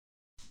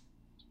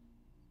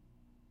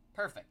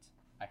Perfect.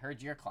 I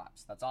heard your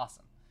claps. That's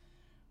awesome.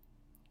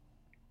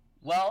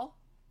 Well,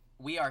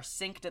 we are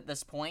synced at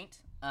this point,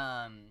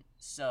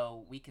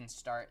 so we can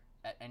start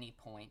at any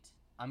point.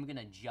 I'm going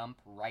to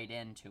jump right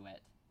into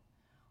it.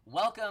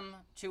 Welcome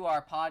to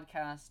our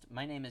podcast.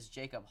 My name is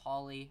Jacob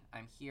Hawley.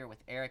 I'm here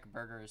with Aric,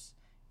 Bergers,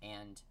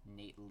 and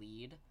Nate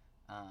Leid.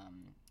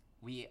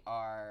 We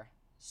are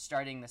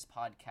starting this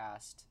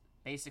podcast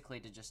basically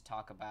to just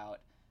talk about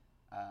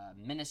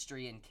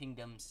ministry and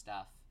kingdom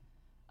stuff,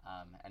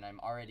 and I'm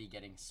already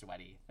getting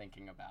sweaty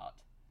thinking about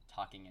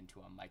talking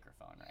into a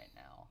microphone right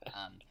now.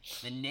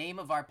 The name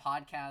of our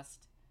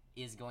podcast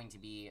is going to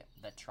be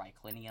the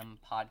Triclinium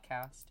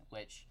podcast,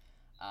 which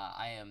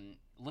I am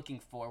looking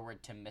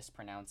forward to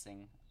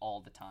mispronouncing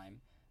all the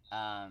time.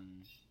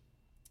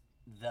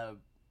 The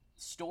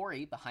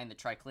story behind the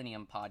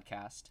Triclinium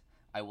podcast,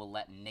 I will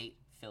let Nate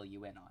fill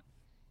you in on.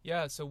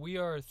 Yeah, so we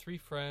are three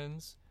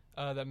friends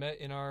that met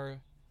in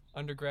our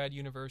undergrad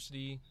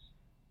university,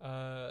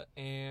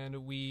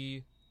 and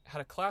we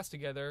had a class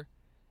together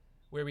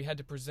where we had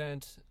to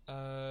present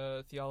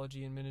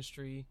theology and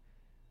ministry.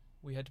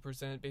 We had to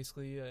present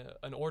basically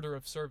an order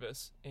of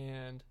service,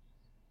 and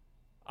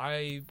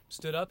I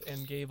stood up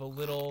and gave a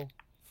little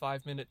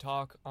 5-minute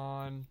talk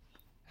on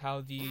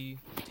how the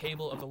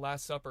table of the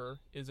Last Supper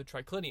is a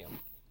triclinium,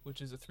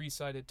 which is a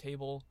 3-sided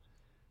table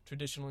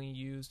traditionally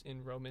used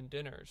in Roman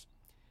dinners.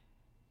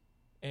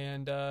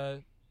 And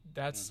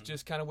that's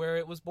just kind of where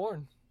it was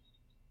born.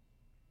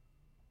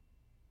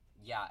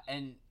 Yeah,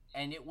 and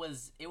it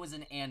was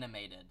an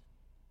animated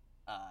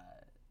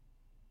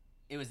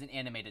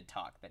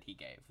talk that he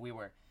gave. We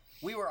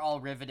were all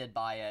riveted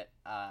by it.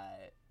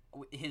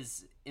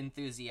 His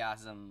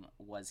enthusiasm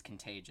was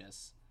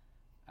contagious.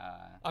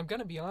 I'm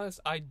gonna be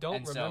honest, I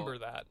don't remember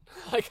that.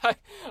 Like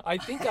I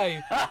think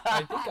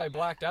I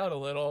blacked out a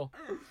little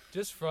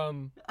just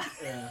from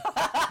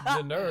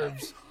the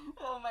nerves.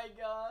 Oh my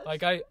gosh.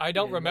 Like I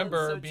don't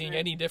remember being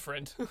any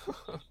different.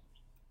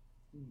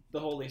 The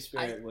Holy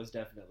Spirit was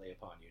definitely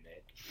upon you,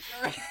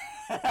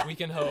 Nate. We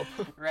can hope.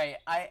 Right.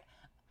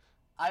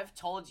 I've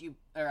told you,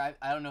 or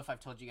I don't know if I've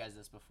told you guys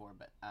this before,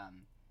 but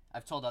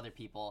I've told other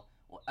people.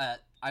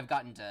 I've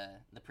gotten to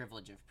the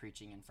privilege of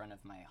preaching in front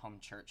of my home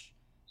church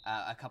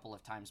a couple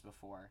of times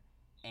before,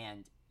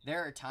 and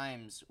there are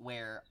times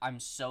where I'm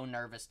so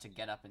nervous to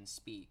get up and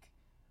speak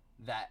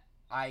that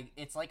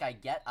it's like I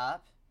get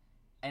up,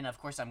 and of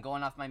course I'm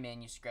going off my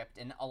manuscript,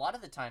 and a lot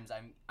of the times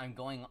I'm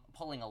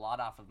pulling a lot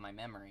off of my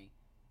memory,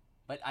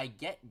 but I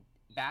get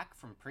back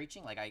from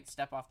preaching, like I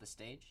step off the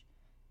stage,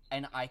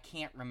 and I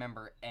can't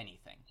remember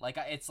anything. Like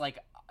it's like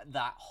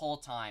that whole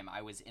time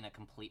I was in a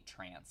complete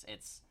trance.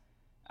 It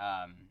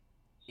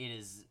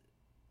is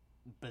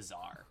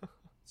bizarre.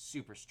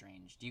 Super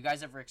strange. Do you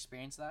guys ever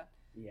experience that?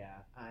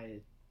 Yeah,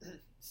 I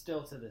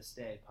still to this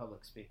day,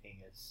 public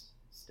speaking is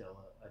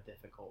still a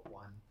difficult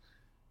one.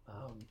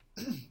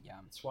 Yeah.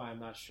 That's why I'm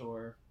not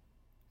sure,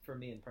 for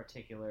me in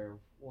particular,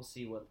 we'll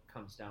see what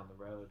comes down the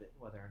road,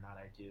 whether or not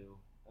I do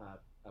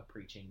a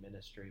preaching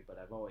ministry, but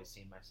I've always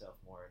seen myself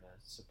more in a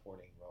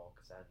supporting role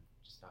because I'm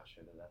just not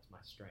sure that that's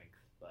my strength,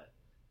 but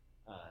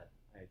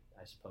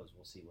I suppose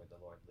we'll see where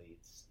the Lord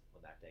leads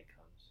when that day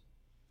comes.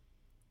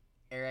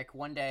 Aric,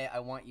 one day I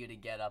want you to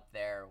get up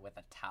there with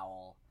a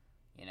towel,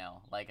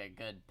 like a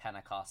good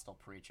Pentecostal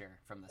preacher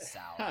from the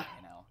South,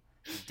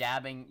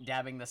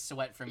 dabbing the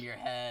sweat from your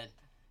head,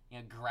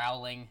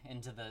 growling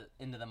into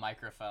the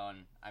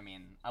microphone. I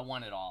mean, I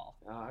want it all.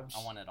 I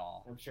want it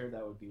all. I'm sure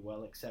that would be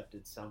well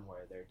accepted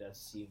somewhere. There does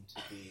seem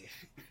to be,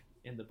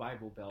 in the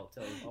Bible Belt,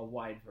 a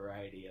wide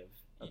variety of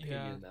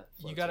opinion that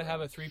floats you got to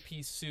have a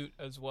 3-piece suit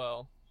as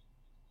well,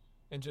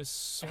 and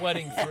just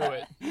sweating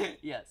through it.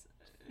 Yes.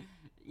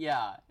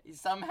 Yeah,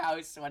 somehow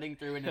sweating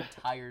through an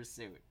entire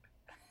suit.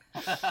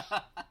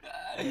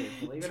 Hey,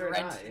 believe it or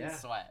not, yeah.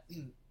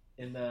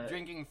 In sweat.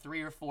 Drinking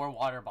 3 or 4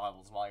 water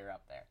bottles while you're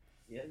up there.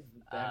 Yeah,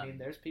 I mean,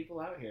 there's people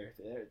out here.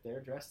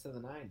 They're dressed to the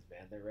nines,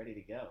 man. They're ready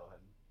to go,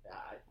 and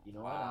you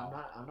know Wow.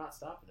 what? I'm not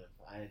stopping them.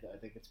 I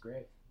think it's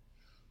great.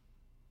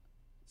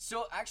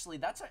 So actually,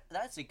 that's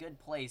a good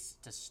place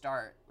to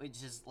start,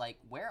 which is like,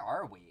 where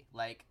are we?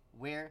 Like,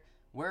 we're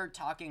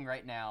talking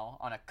right now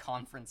on a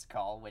conference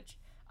call, which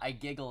I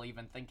giggle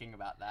even thinking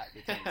about that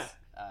because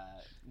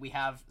we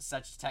have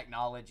such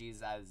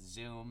technologies as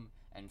Zoom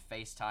and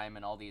FaceTime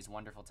and all these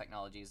wonderful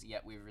technologies,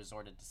 yet we've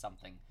resorted to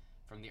something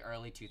from the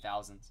early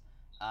 2000s.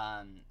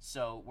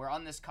 So we're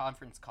on this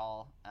conference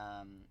call,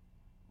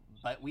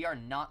 but we are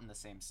not in the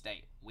same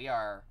state. We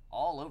are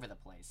all over the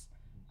place.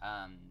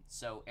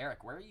 So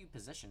Aric, where are you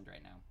positioned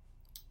right now?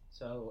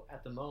 So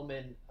at the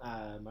moment,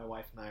 my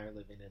wife and I are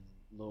living in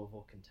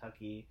Louisville,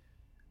 Kentucky.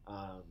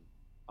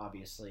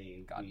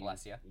 Obviously, God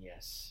bless you.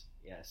 Yes.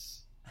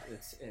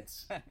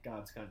 It's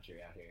God's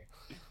country out here.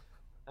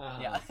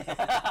 Yeah.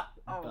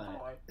 Oh but,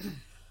 boy.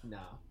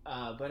 No.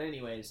 But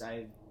anyways,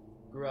 I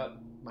grew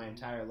up my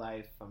entire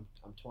life. I'm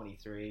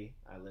 23.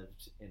 I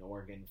lived in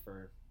Oregon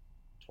for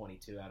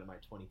 22 out of my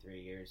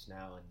 23 years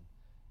now,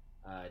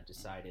 and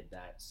decided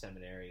that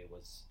seminary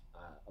was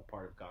a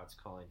part of God's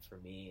calling for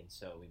me, and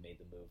so we made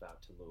the move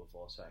out to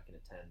Louisville so I can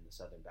attend the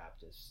Southern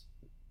Baptist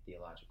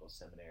Theological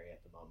Seminary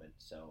at the moment.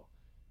 So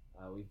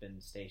we've been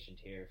stationed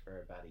here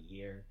for about a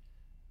year,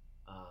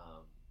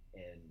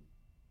 and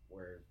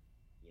we're,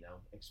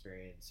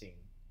 experiencing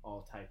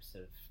all types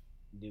of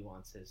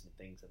nuances and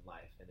things in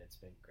life, and it's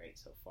been great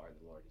so far.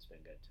 The Lord has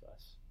been good to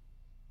us.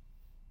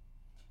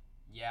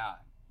 Yeah.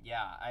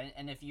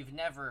 And if you've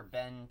never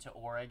been to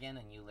Oregon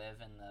and you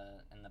live in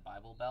the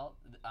Bible Belt,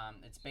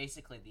 it's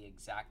basically the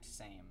exact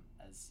same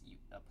as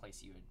a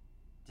place you would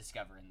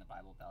discover in the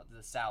Bible Belt.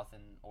 The South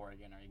and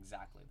Oregon are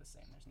exactly the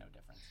same. There's no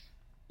difference.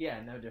 Yeah,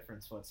 no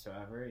difference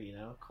whatsoever.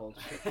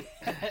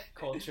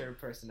 Culture,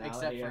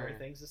 personality,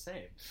 everything's the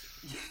same.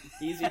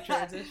 Easy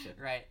transition.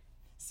 Right.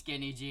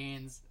 Skinny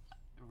jeans,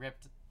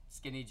 ripped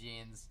skinny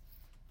jeans,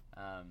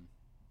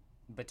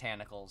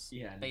 botanicals.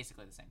 Yeah,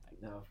 basically the same thing.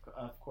 No,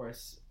 of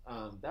course,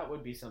 that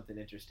would be something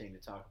interesting to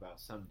talk about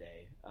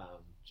someday.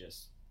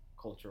 Just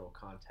cultural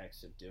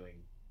context of doing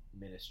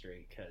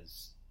ministry,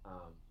 because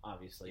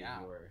obviously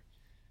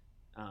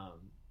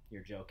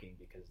you're joking,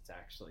 because it's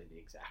actually the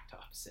exact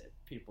opposite.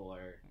 People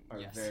are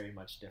very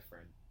much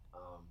different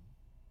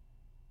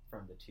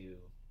from the two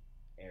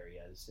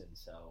areas, and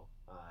so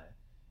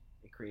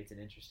it creates an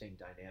interesting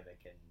dynamic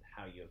in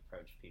how you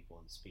approach people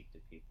and speak to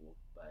people.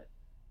 But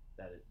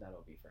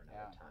that'll be for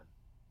another time.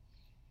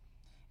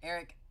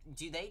 Aric,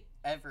 do they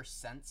ever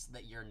sense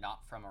that you're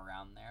not from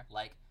around there?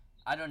 Like,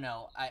 I don't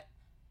know.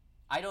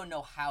 I don't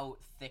know how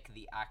thick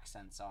the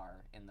accents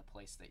are in the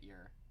place that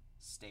you're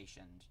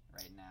stationed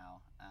right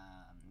now.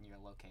 You're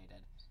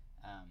located.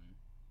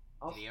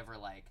 Do they ever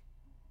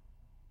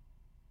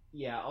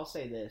Yeah, I'll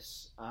say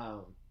this.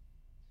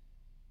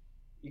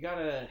 You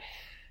gotta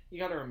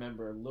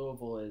remember,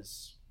 Louisville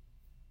is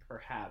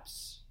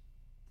perhaps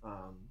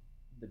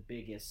the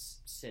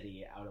biggest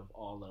city out of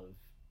all of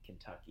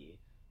Kentucky,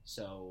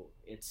 so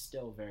it's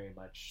still very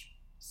much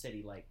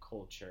city-like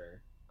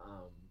culture,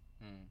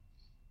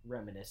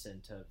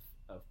 reminiscent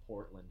of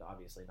Portland.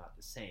 Obviously not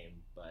the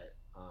same, but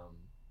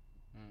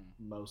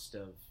most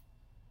of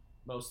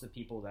the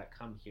people that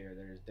come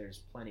here, there's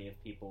plenty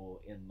of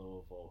people in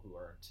Louisville who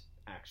aren't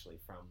actually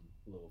from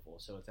Louisville,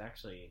 so it's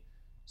actually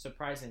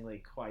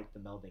surprisingly quite the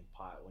melting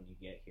pot when you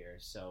get here.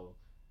 So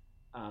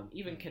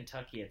even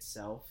Kentucky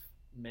itself,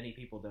 many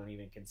people don't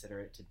even consider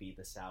it to be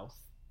the South.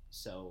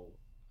 So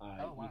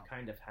you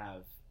kind of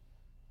have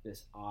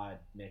this odd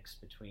mix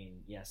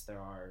between, yes, there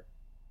are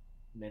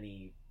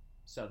many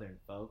Southern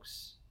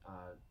folks,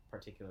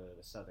 particularly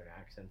with Southern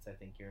accents, I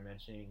think you're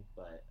mentioning,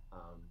 but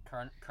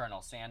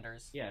Colonel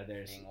Sanders,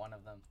 there's being one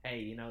of them.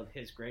 Hey,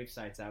 his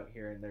gravesite's out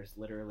here, and there's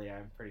literally,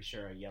 I'm pretty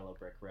sure, a yellow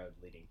brick road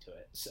leading to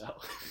it. So,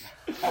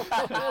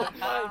 oh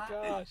my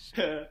gosh!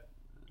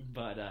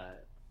 But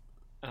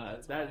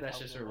that's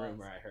just a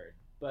rumor I heard.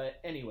 But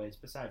anyways,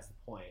 besides the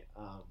point,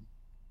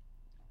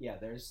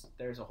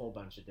 there's a whole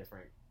bunch of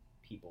different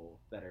people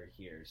that are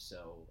here,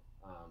 so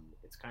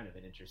it's kind of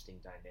an interesting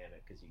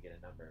dynamic because you get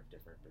a number of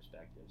different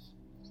perspectives.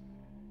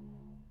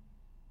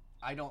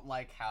 I don't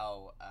like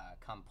how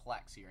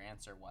complex your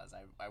answer was.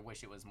 I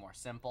wish it was more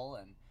simple,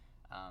 and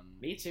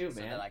me too, so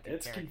man. That I could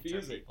it's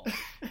confusing. People.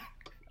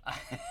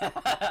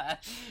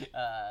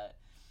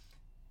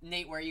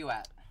 Nate, where are you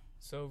at?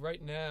 So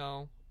right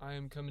now, I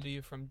am coming to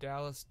you from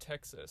Dallas,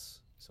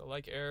 Texas. So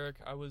like Aric,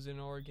 I was in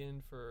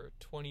Oregon for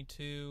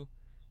 22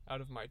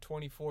 out of my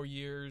 24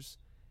 years,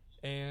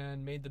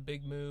 and made the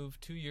big move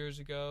 2 years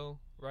ago,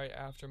 right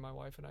after my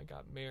wife and I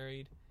got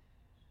married.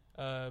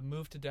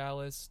 Moved to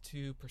Dallas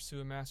to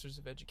pursue a master's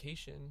of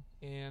education,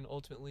 and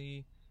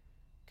ultimately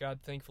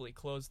God thankfully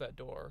closed that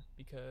door,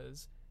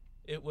 because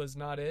it was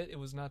not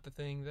the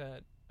thing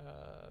that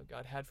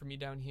God had for me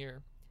down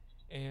here.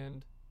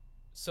 And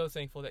so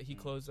thankful that he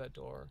closed that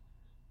door,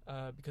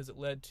 because it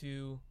led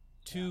to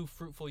 2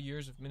 fruitful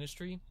years of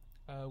ministry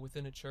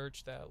within a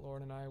church that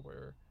Lauren and I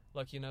were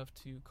lucky enough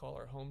to call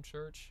our home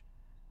church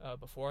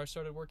before I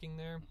started working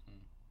there.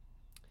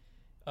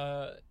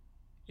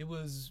 It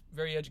was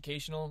very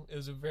educational. It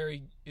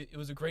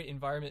was a great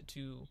environment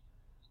to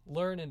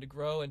learn and to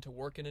grow and to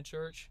work in a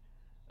church.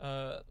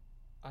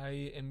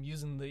 I am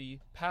using the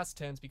past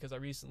tense because I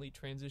recently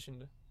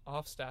transitioned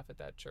off staff at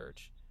that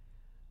church,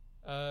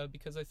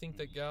 because I think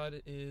that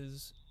God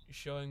is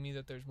showing me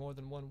that there's more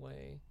than one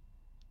way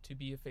to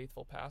be a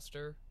faithful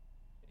pastor,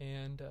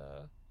 and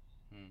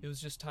it was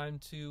just time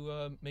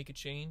to make a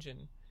change.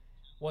 And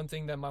one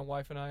thing that my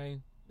wife and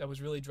I, that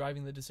was really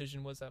driving the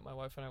decision, was that my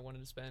wife and I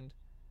wanted to spend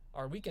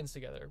our weekends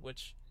together,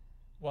 which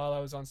while I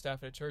was on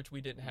staff at a church,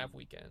 we didn't have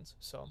weekends.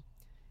 So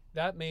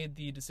that made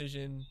the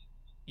decision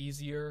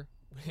easier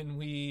when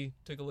we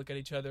took a look at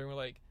each other and we're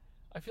like,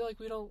 I feel like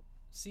we don't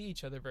see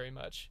each other very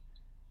much.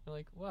 We're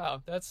like,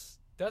 wow, that's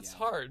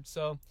hard.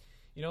 So,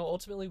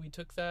 ultimately we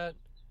took that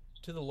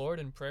to the Lord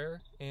in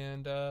prayer,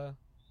 and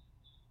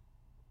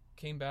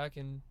came back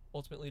and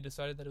ultimately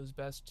decided that it was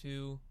best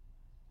to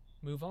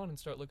move on and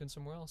start looking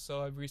somewhere else.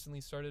 So I've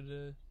recently started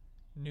a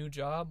new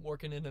job,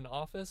 working in an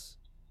office,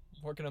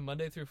 working on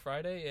Monday through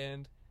Friday,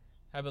 and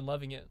have been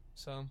loving it.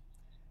 So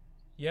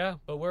Yeah,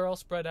 but we're all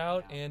spread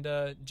out, Yeah.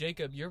 and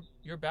Jacob,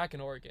 you're back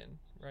in Oregon,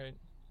 right?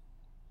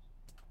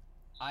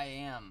 I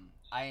am.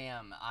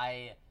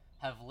 I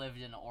have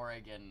lived in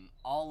Oregon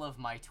all of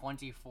my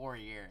 24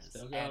 years,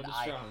 Still going and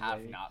I strong, have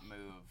baby. not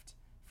moved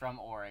from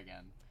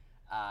Oregon.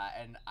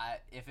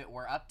 If it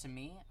were up to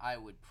me, I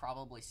would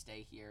probably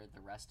stay here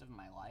the rest of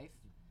my life.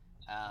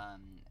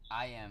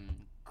 I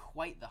am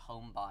quite the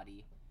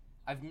homebody.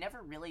 I've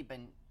never really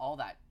been all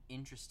that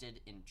interested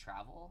in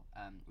travel,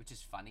 which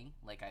is funny.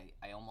 Like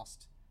I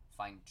almost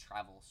find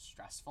travel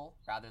stressful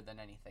rather than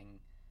anything,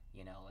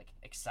 like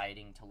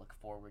exciting to look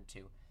forward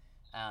to.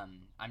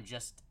 I'm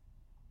just,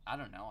 I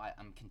don't know.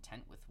 I'm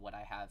content with what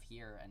I have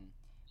here, and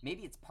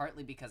maybe it's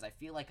partly because I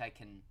feel like I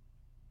can,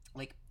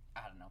 like,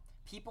 I don't know.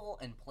 People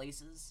and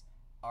places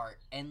are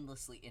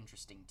endlessly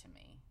interesting to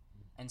me.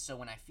 And so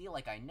when I feel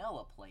like I know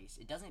a place,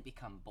 it doesn't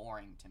become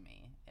boring to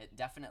me. It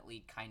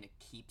definitely kind of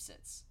keeps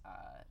its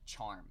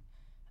charm.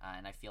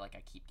 And I feel like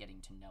I keep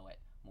getting to know it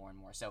more and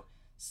more. So,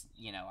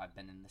 I've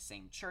been in the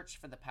same church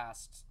for the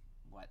past,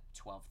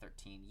 12,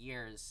 13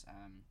 years.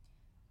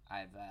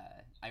 I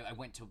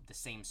went to the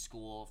same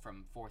school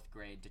from 4th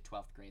grade to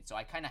 12th grade. So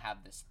I kind of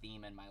have this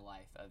theme in my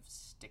life of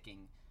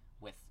sticking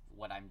with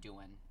what I'm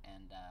doing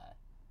and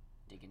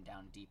digging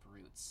down deep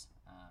roots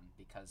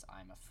because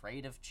I'm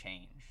afraid of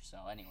change. So,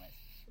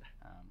 anyways,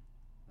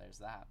 there's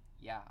that.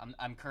 Yeah,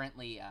 I'm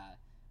currently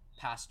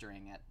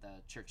pastoring at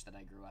the church that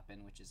I grew up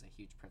in, which is a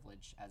huge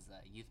privilege as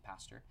a youth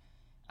pastor.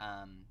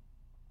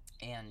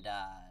 And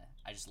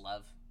I just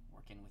love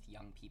working with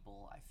young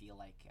people. I feel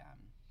like,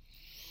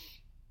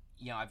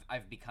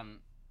 I've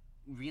become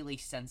really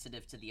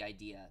sensitive to the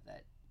idea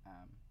that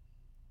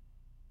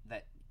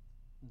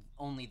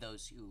only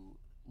those who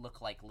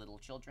look like little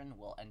children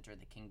will enter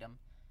the kingdom.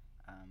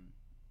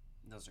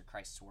 Those are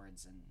Christ's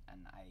words,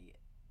 and I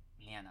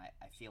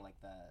feel like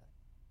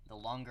the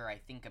longer I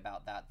think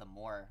about that, the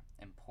more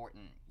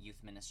important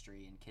youth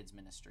ministry and kids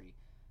ministry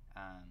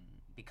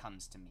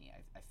becomes to me.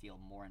 I feel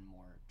more and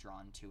more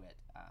drawn to it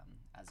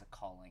as a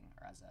calling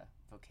or as a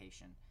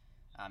vocation.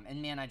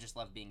 And man, I just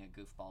love being a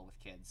goofball with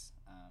kids.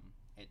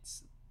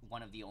 It's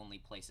one of the only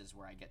places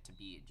where I get to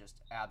be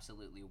just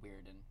absolutely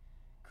weird and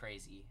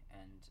crazy,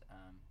 and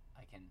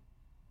I can,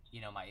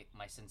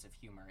 my sense of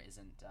humor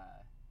isn't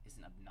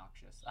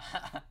obnoxious.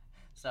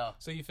 So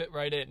you fit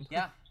right in.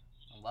 yeah,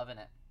 I'm loving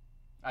it.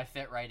 I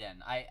fit right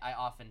in. I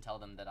often tell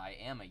them that I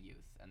am a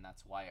youth, and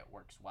that's why it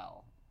works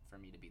well for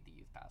me to be the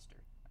youth pastor,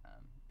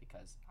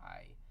 because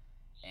I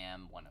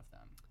am one of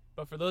them.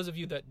 But for those of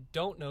you that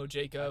don't know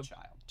Jacob, A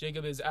child.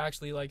 Jacob is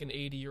actually like an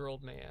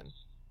 80-year-old man.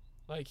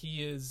 Like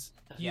he is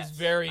Yes,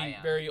 very, I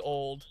am. very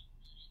old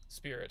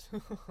spirit.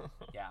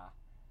 Yeah.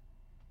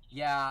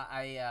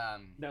 Yeah,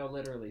 No,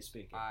 literally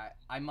speaking.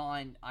 I'm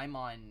on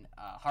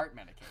heart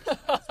medication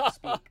as we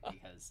speak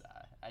because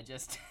I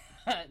just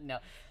no,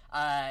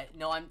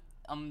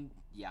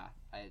 yeah,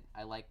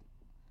 I like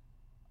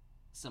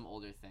some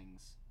older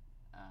things,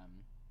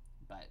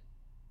 but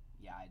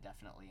yeah, I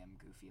definitely am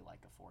goofy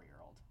like a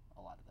 4-year-old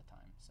a lot of the time.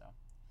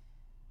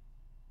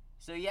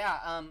 So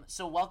yeah,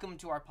 so welcome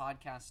to our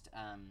podcast.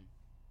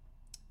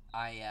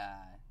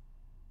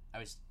 I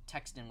was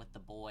texting with the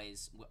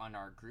boys on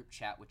our group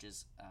chat, which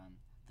is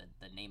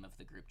the name of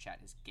the group chat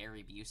is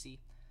Gary Busey,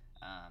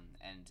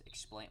 and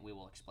we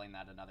will explain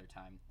that another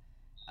time.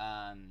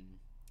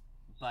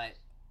 But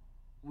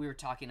we were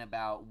talking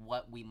about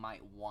what we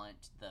might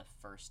want the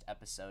first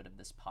episode of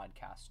this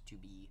podcast to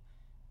be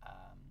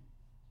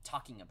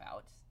talking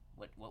about,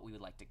 what we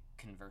would like to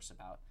converse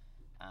about,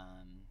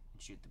 and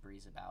shoot the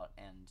breeze about.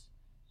 And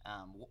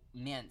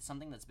man,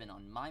 something that's been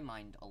on my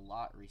mind a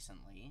lot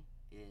recently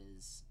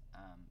is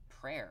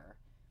prayer.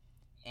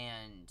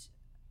 And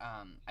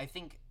I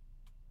think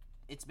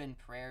it's been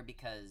prayer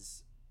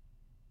because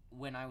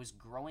when I was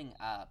growing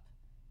up,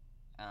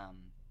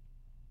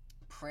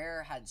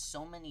 prayer had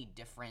so many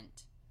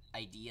different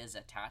ideas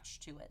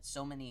attached to it,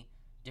 so many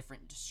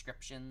different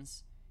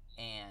descriptions,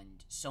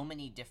 and so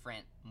many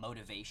different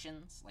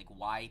motivations, like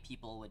why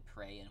people would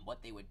pray and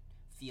what they would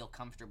feel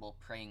comfortable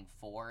praying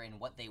for and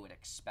what they would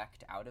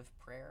expect out of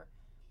prayer.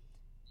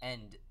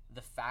 And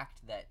the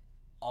fact that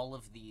all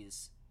of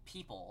these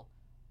people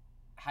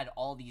had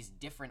all these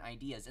different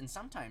ideas, and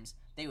sometimes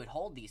they would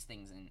hold these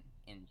things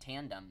in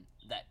tandem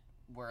that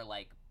were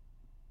like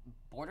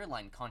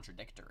borderline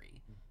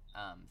contradictory,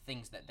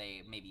 things that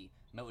they maybe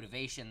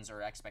motivations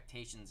or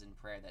expectations in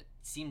prayer that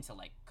seem to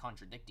like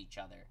contradict each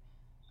other.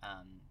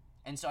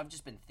 And so I've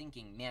just been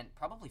thinking, man,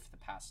 probably for the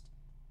past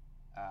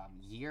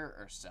year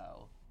or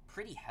so,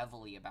 pretty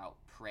heavily about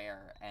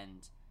prayer,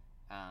 and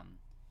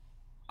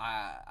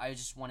I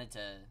just wanted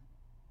to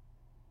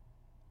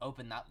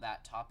open up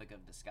that topic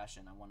of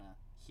discussion. I want to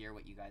hear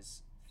what you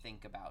guys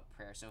think about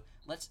prayer. So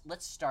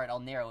let's start. I'll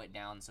narrow it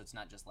down so it's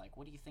not just like,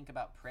 what do you think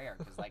about prayer?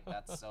 Because like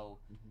that's so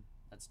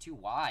that's too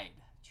wide.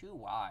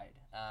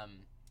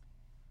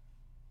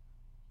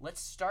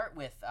 Let's start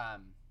with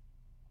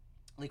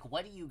like,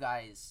 what do you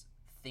guys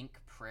think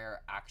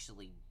prayer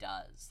actually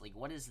does? Like,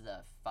 what is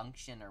the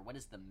function or what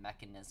is the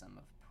mechanism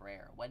of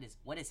prayer?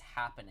 What is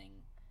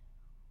happening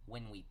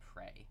when we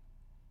pray?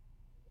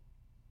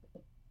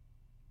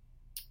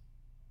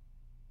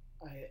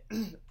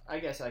 I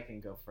guess I can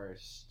go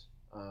first,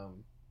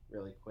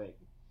 really quick.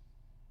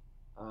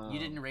 You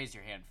didn't raise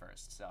your hand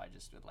first, so I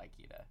just would like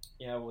you to.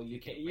 Yeah, well, you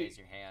can't raise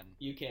your hand.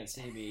 You can't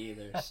see me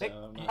either, so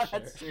I'm not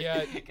That's sure. true.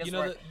 Yeah, you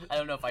know, I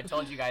don't know if I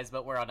told you guys,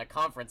 but we're on a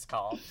conference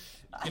call.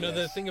 You know,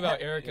 the thing about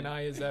Aric and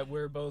I is that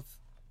we're both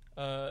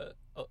a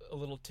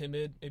little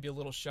timid, maybe a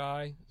little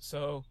shy.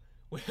 So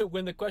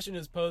when the question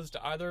is posed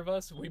to either of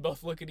us, we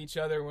both look at each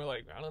other and we're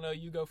like, I don't know,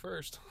 you go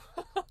first.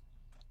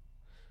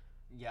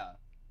 Yeah.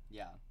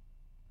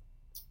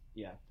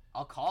 Yeah.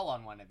 I'll call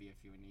on one of you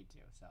if you would need to.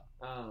 So.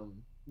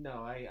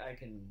 No, I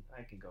can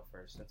go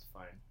first. That's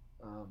fine.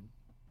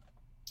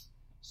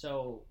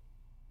 So,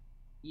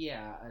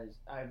 yeah,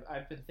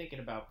 I've been thinking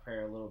about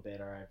prayer a little bit,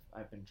 or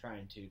I've been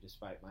trying to,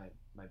 despite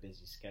my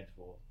busy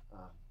schedule,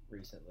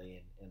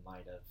 recently, in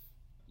light of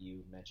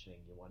you mentioning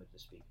you wanted to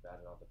speak about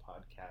it on the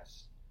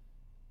podcast.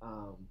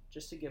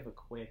 Just to give a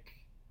quick,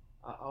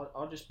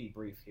 I'll just be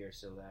brief here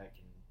so that I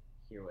can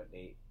hear what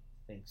Nate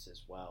thinks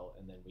as well,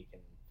 and then we can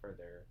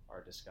further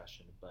our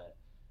discussion. But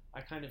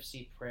I kind of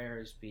see prayer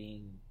as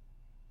being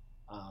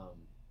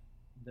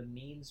the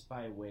means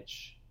by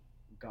which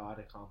God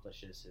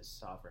accomplishes his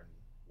sovereign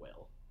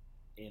will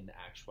in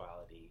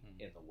actuality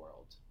in the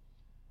world.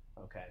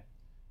 Okay,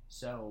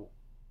 so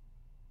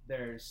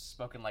there's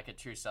spoken like a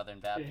true Southern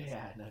Baptist.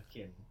 Yeah, no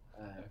kidding.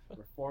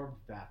 Reformed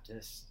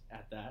Baptist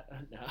at that.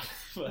 No,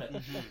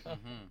 but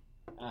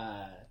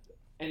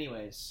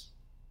anyways,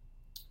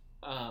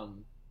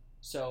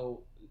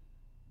 so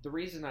the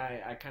reason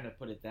I kind of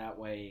put it that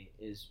way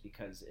is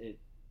because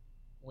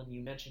when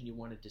you mentioned you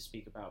wanted to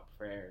speak about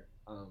prayer,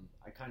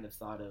 I kind of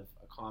thought of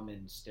a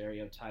common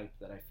stereotype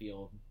that I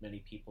feel many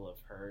people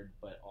have heard,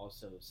 but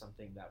also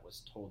something that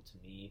was told to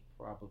me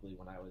probably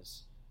when I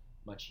was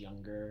much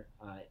younger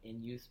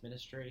in youth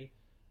ministry,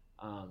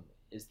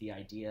 is the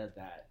idea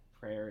that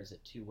prayer is a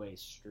two-way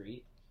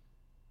street.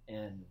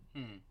 And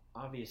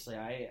obviously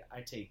I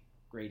take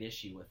great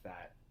issue with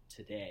that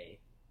today.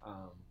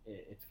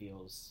 It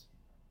feels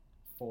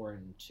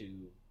foreign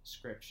to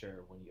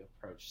Scripture when you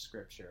approach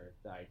Scripture,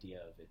 the idea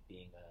of it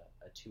being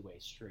a two-way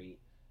street,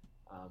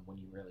 when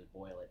you really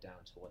boil it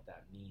down to what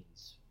that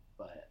means.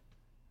 But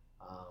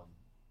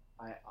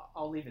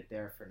I'll leave it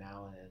there for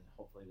now, and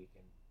hopefully we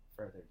can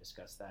further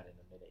discuss that in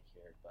a minute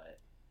here. But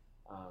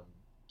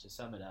to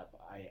sum it up,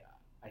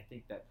 I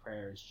think that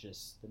prayer is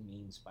just the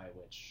means by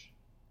which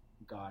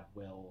God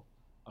will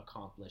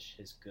accomplish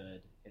his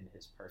good and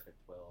his perfect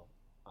will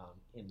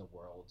in the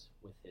world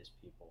with his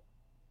people.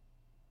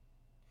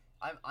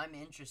 I'm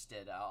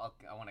interested.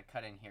 I want to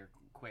cut in here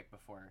quick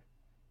before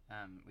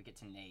we get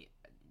to Nate.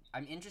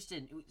 I'm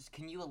interested.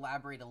 Can you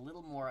elaborate a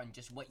little more on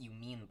just what you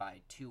mean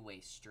by two-way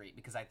street?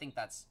 Because I think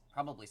that's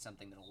probably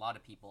something that a lot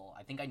of people.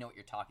 I think I know what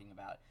you're talking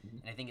about,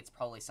 and I think it's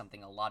probably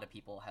something a lot of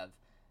people have,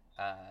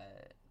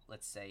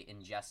 let's say,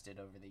 ingested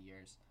over the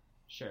years.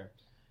 Sure.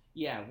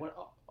 Yeah.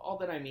 All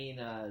that I mean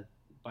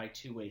by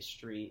two-way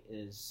street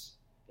is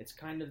it's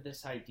kind of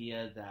this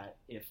idea that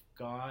if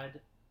God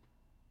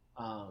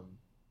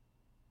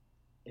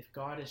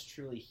is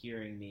truly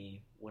hearing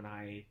me when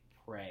I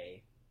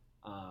pray,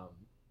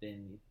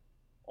 then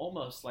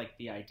almost like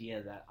the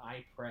idea that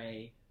I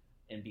pray,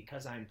 and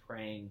because I'm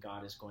praying,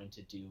 God is going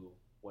to do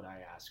what I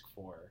ask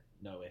for,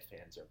 no ifs,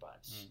 ands, or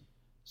buts.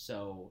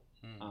 So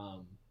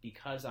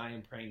because I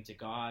am praying to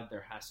God,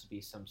 there has to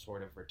be some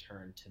sort of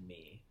return to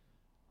me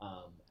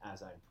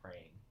as I'm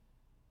praying.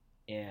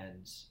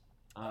 And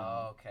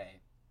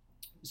okay.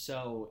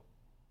 So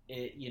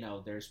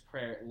there's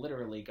prayer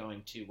literally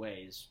going two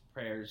ways.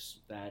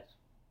 Prayers that,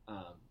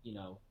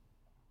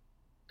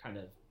 kind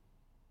of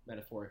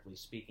metaphorically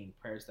speaking,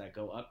 prayers that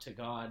go up to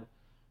God,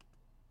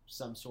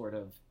 some sort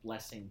of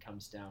blessing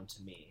comes down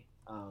to me.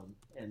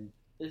 And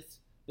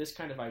this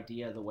kind of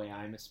idea, the way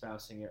I'm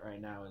espousing it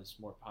right now, is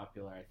more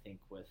popular, I think,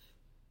 with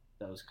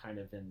those kind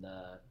of in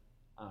the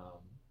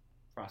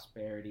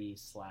prosperity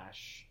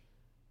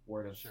 /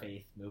 word of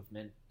faith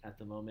movement at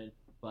the moment.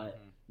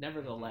 But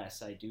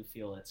nevertheless, I do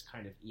feel it's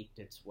kind of eked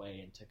its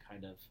way into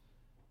kind of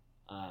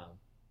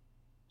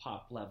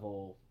pop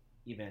level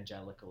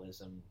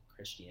evangelicalism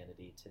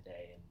Christianity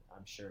today, and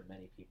I'm sure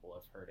many people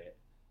have heard it.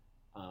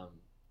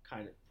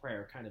 Kind of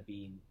prayer kind of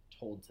being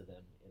told to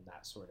them in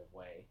that sort of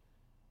way.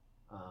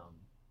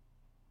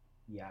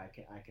 Yeah,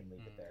 I can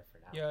leave it there for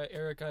now. Yeah,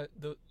 Aric,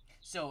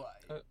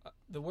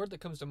 the word that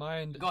comes to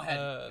mind Go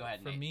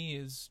ahead, for Nate. me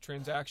is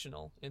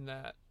transactional, in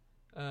that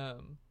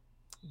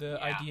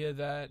the idea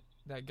that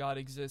God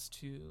exists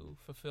to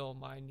fulfill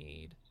my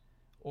need,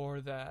 or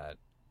that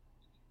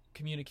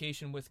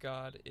communication with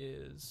God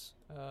is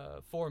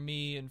for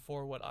me and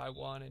for what I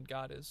want, and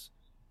God is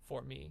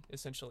for me,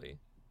 essentially.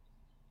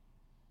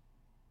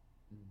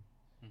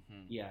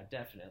 Yeah,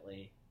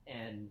 definitely.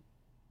 And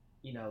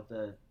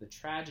the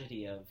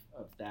tragedy of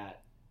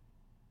that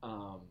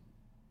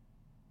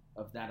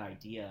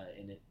idea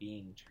and it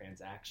being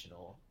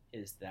transactional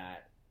is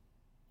that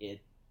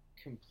it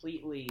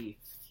completely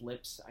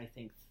flips, I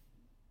think,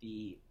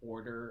 the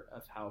order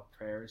of how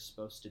prayer is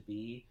supposed to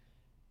be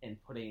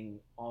and putting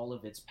all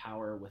of its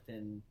power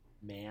within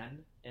man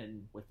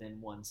and within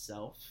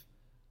oneself,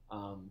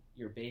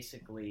 you're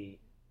basically,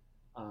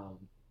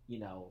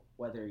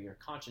 whether you're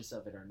conscious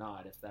of it or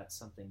not, if that's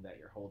something that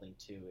you're holding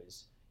to,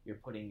 is you're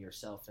putting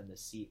yourself in the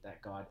seat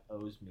that God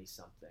owes me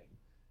something,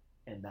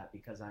 and that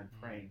because I'm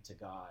praying to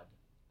God,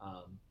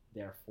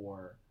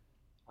 therefore,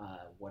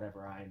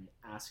 whatever I'm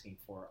asking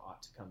for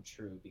ought to come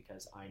true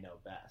because I know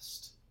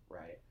best,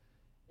 right?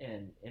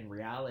 And in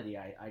reality,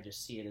 I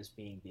just see it as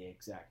being the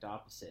exact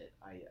opposite.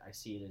 I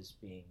see it as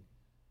being,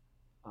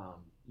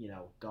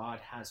 God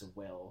has a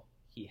will.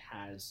 He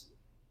has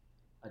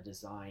a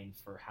design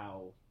for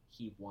how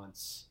he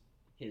wants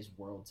his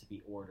world to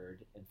be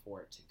ordered and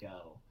for it to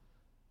go.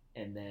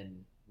 And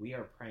then we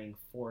are praying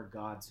for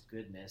God's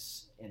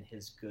goodness and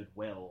his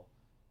goodwill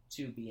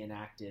to be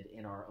enacted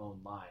in our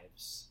own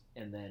lives.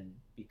 And then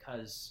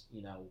because,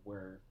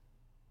 we're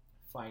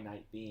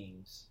finite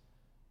beings,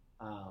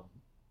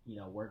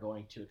 we're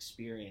going to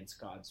experience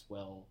God's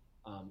will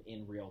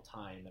in real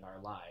time in our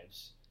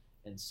lives.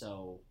 And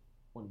so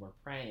when we're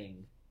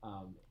praying,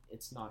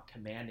 it's not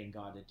commanding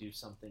God to do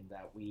something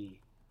that we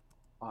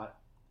ought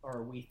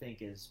or we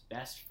think is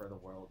best for the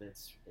world.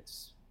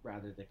 It's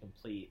rather the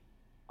complete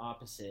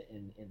opposite,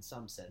 in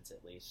some sense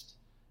at least,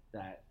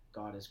 that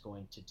God is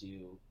going to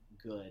do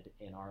good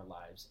in our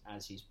lives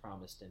as he's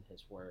promised in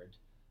his word,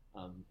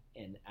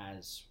 and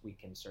as we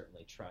can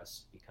certainly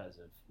trust because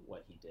of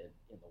what he did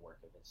in the work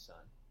of his son.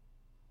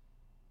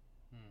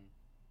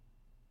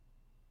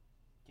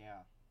 Yeah,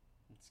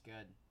 that's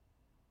good.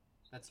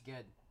 That's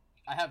good.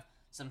 I have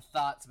some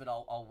thoughts, but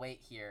I'll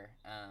wait here.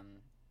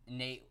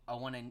 Nate, I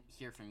want to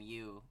hear from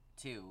you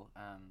too.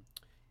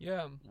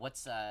 Yeah. What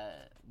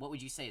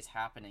would you say is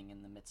happening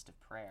in the midst of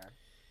prayer?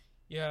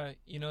 Yeah,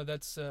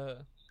 that's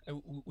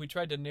we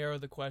tried to narrow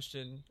the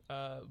question,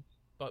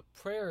 but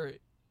prayer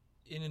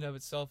in and of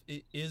itself,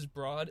 it is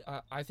broad.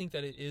 I think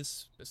that it is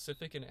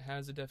specific and it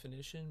has a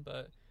definition,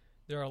 but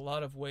there are a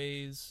lot of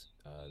ways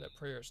that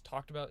prayer is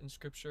talked about in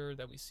Scripture,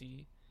 that we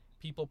see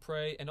people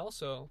pray. And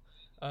also,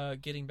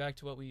 getting back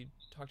to what we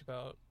talked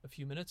about a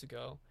few minutes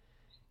ago,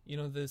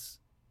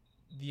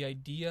 the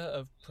idea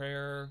of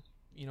prayer,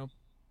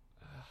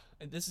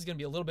 and this is going to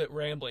be a little bit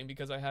rambling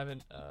because I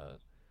haven't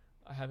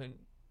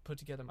put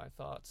together my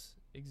thoughts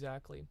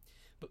exactly.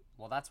 But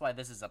well, that's why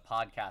this is a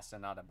podcast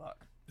and not a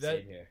book.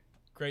 Same here.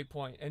 Great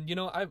point. And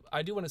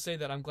I do want to say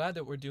that I'm glad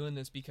that we're doing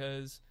this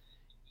because,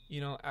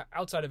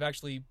 outside of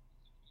actually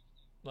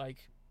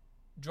like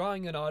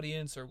drawing an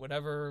audience or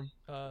whatever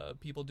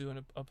people do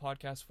in a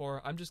podcast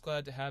for, I'm just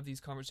glad to have these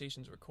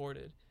conversations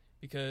recorded,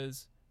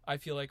 because I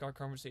feel like our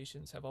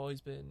conversations have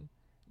always been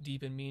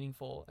deep and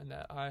meaningful, and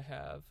that I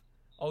have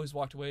always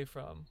walked away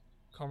from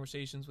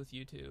conversations with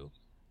you two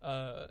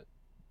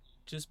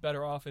just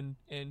better off and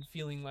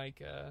feeling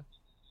like I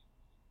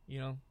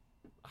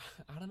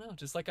don't know,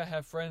 just like I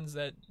have friends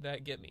that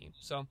get me.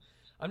 So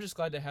I'm just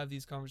glad to have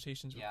these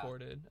conversations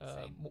recorded,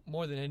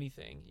 more than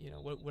anything,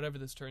 whatever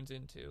this turns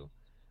into.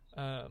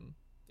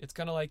 It's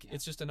kind of like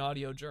it's just an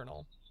audio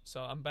journal.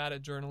 So I'm bad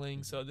at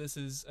journaling, so this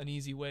is an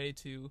easy way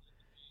to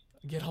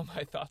get all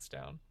my thoughts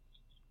down.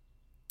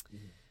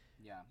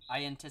 Yeah,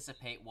 I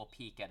anticipate we'll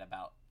peak at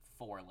about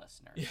 4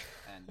 listeners,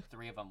 and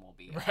 3 of them will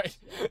be right.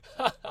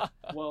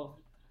 Well,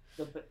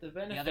 the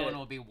benefit, the other one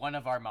will be one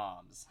of our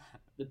moms.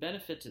 The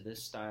benefit to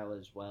this style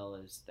as well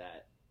is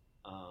that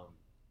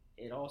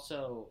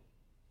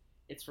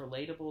it's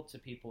relatable to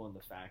people in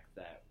the fact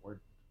that we're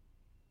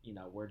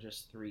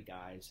just 3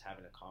 guys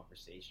having a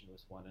conversation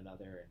with one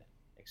another and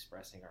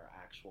expressing our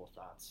actual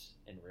thoughts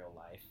in real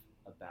life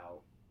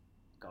about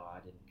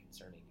God and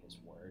concerning his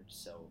word.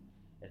 So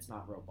it's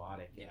not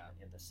robotic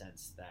in the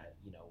sense that,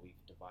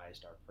 we've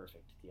devised our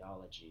perfect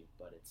theology,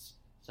 but it's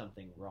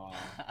something raw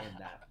in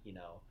that,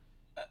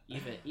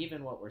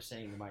 even what we're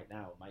saying right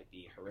now might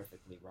be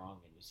horrifically wrong,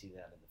 and you see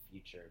that in the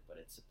future, but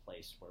it's a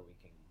place where we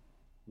can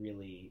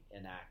really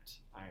enact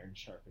iron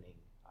sharpening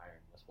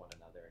iron with one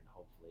another, and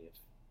hopefully if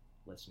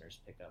listeners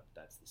pick up,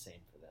 that's the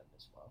same for them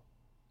as well.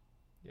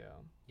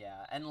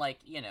 Yeah, and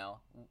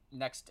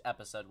next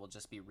episode we'll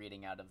just be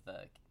reading out of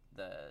the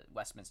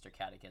Westminster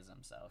Catechism,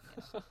 so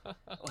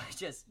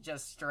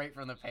just straight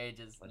from the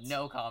pages,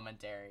 no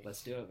commentary.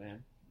 Let's do it,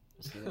 man.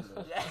 Let's do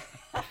it.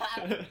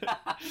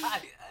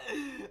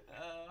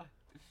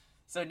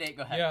 So Nate,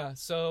 go ahead. Yeah,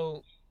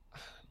 so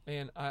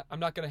man, I'm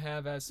not going to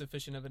have as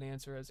sufficient of an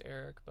answer as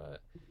Aric,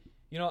 but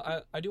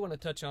I do want to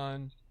touch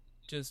on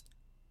just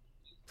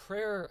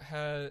prayer.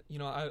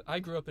 I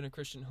grew up in a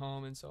Christian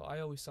home, and so I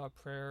always saw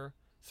prayer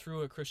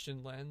through a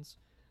Christian lens,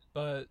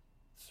 but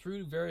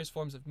through various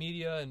forms of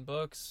media and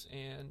books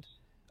and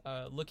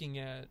looking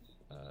at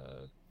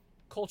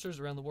cultures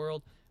around the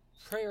world,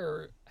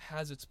 prayer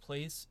has its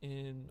place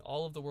in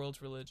all of the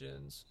world's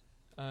religions.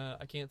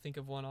 I can't think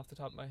of one off the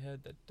top of my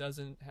head that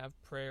doesn't have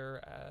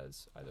prayer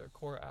as either a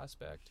core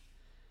aspect.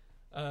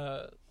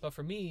 But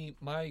for me,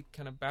 my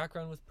kind of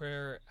background with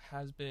prayer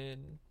has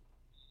been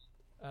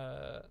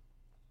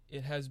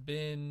it has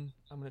been,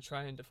 I'm going to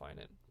try and define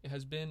it. It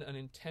has been an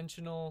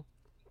intentional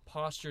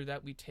posture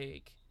that we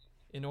take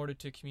in order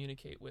to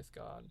communicate with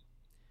God.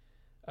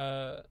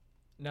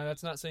 Now,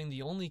 that's not saying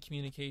the only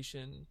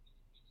communication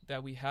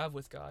that we have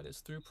with God is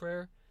through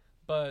prayer,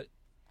 but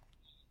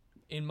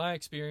in my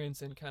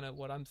experience and kind of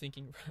what I'm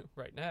thinking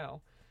right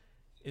now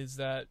is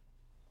that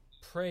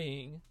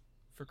praying,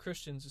 for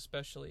Christians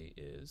especially,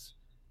 is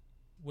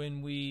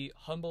when we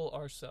humble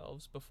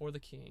ourselves before the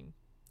King,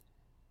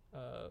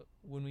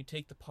 when we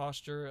take the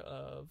posture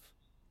of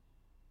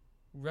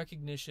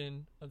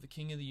recognition of the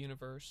King of the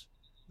universe,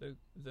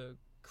 the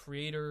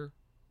creator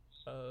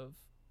of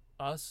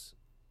us,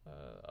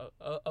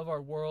 of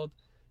our world,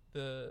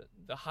 the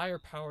higher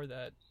power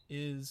that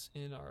is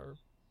in our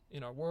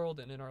world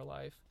and in our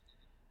life.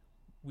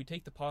 We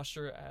take the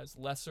posture as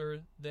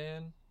lesser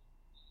than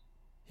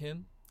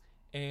him,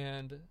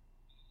 and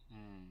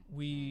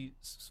we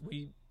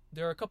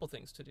there are a couple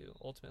things to do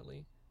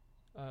ultimately.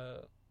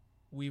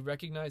 We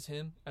recognize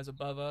him as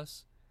above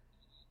us.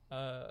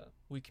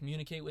 We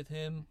communicate with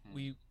him.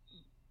 We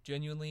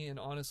genuinely and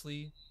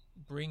honestly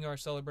bring our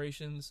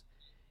celebrations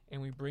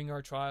and we bring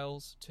our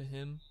trials to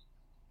him.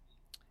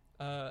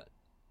 And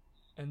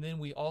then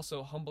we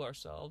also humble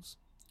ourselves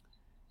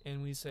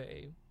and we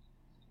say,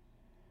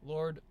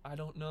 Lord, I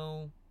don't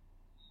know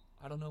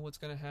what's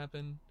going to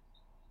happen,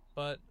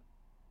 but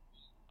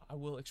I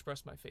will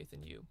express my faith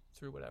in you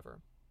through whatever.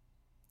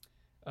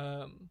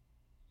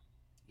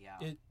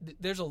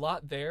 There's a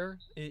lot there.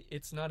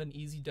 It's not an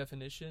easy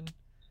definition,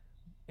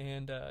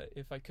 and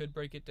if I could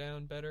break it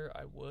down better,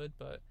 I would.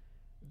 But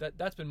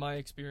that's been my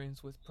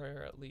experience with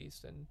prayer, at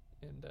least, and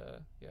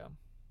yeah.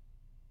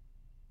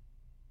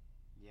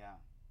 Yeah,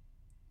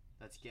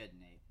 that's good,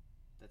 Nate.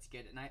 That's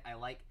good, and I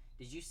like.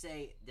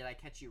 Did I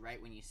catch you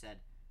right when you said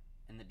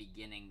in the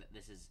beginning that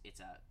it's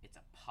a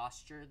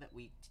posture that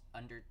we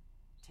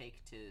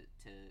undertake to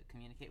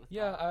communicate with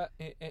God?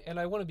 Yeah, and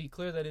I want to be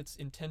clear that it's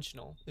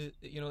intentional.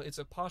 It's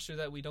a posture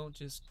that we don't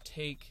just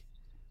take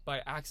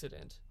by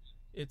accident.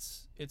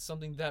 It's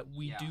something that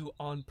we do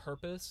on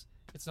purpose.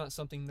 It's not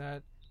something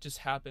that just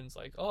happens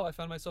like, oh, I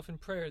found myself in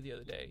prayer the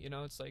other day.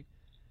 It's like,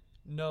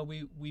 no,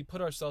 we put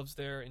ourselves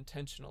there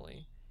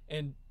intentionally,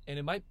 and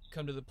it might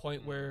come to the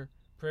point where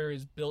prayer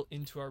is built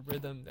into our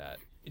rhythm that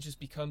it just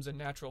becomes a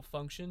natural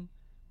function,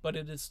 but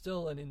it is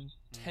still an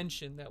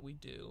intention that we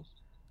do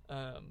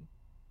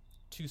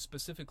to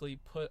specifically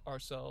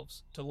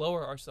to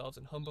lower ourselves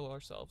and humble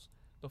ourselves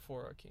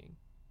before our King.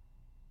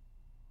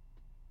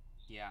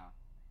 Yeah,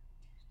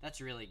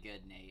 that's really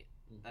good, Nate.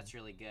 That's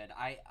really good.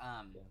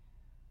 I'm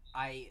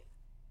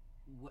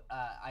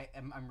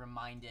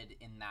reminded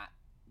in that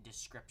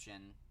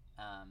description,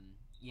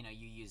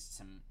 you used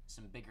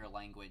some bigger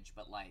language,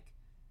 but like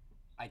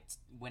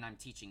when I'm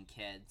teaching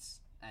kids,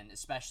 and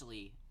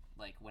especially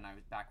like when I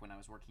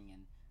was working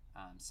in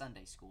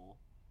Sunday school,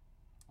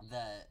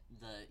 the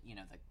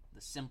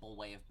simple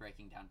way of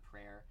breaking down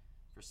prayer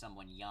for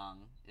someone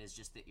young is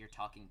just that you're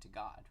talking to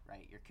God,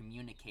 right? You're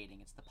communicating.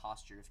 It's the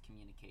posture of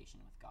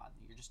communication with God.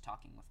 You're just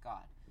talking with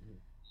God.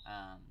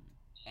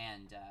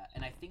 And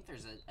I think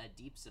there's a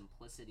deep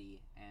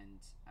simplicity and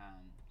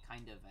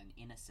kind of an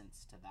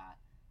innocence to that.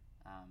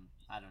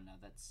 I don't know.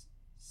 That's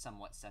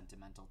somewhat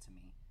sentimental to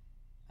me.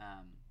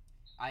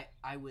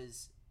 I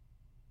was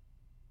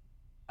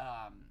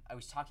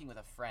talking with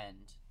a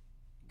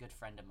good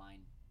friend of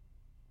mine,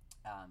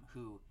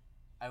 who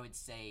I would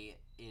say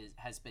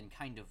has been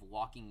kind of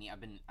walking me. I've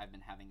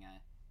been having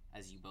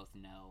as you both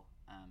know,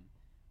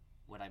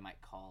 what I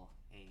might call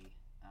a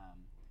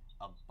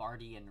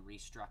Bardian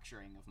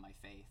restructuring of my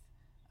faith,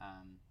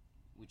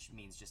 which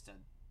means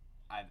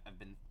I've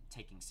been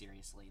taking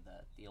seriously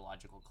the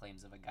theological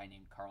claims of a guy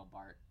named Karl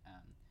Barth.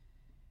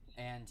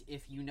 And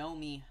if you know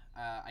me,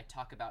 I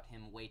talk about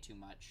him way too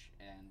much,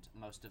 and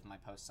most of my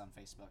posts on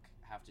Facebook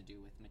have to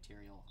do with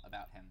material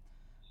about him.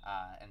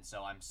 And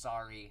so I'm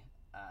sorry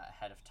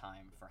ahead of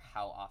time for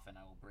how often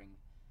I will bring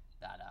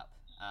that up.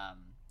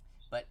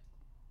 But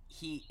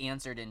he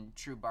answered in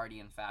true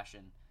Bardian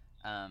fashion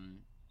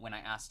when I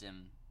asked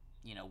him,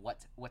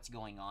 what's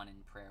going on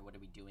in prayer? What are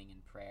we doing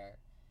in prayer?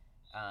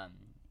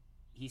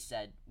 He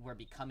said, we're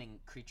becoming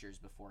creatures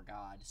before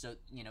God. So,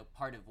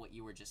 part of what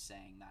you were just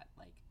saying, that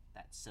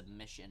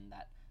submission,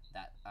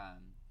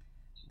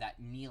 that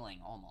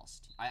kneeling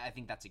almost. I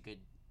think that's a good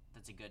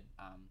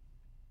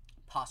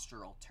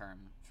postural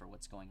term for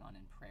what's going on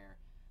in prayer.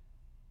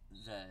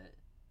 The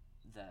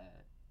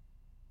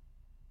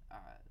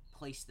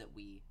place that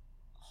we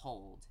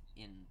hold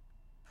in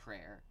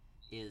prayer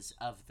is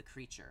of the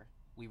creature.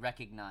 We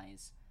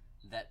recognize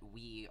that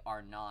we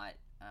are not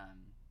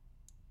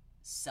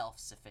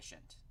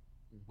self-sufficient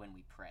when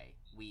we pray.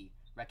 We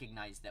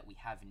recognize that we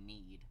have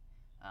need,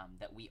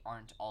 that we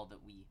aren't all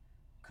that we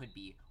could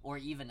be, or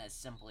even as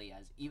simply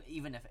as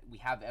even if we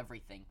have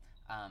everything,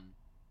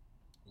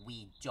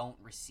 we don't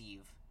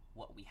receive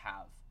what we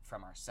have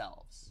from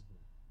ourselves.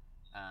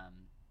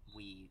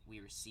 We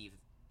receive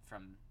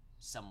from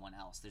someone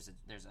else.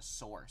 There's a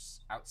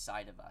source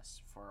outside of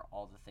us for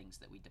all the things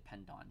that we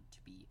depend on to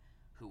be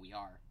who we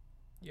are.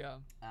 Yeah.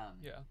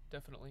 Yeah,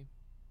 definitely.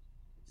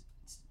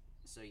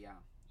 So yeah,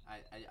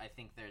 I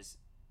think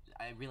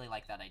I really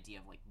like that idea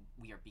of like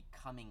we are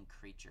becoming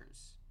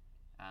creatures.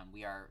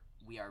 We are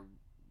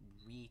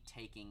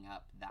retaking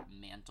up that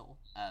mantle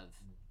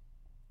of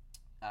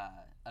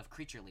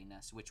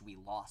creatureliness, which we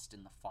lost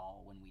in the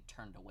fall when we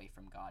turned away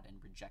from God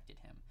and rejected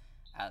Him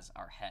as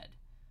our head.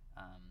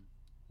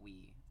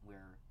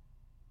 We're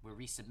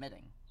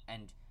resubmitting,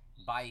 and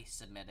by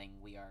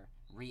submitting, we are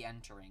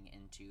re-entering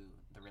into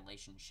the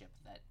relationship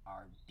that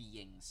our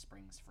being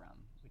springs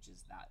from, which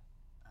is that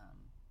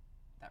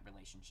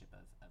relationship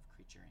of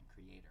creature and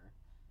creator.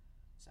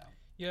 So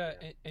Yeah,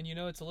 and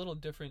it's a little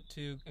different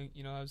too.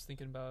 I was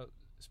thinking about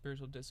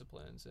spiritual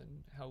disciplines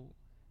and how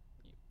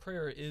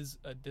prayer is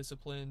a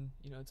discipline.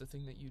 It's a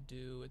thing that you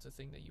do. It's a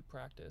thing that you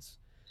practice.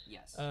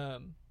 yes,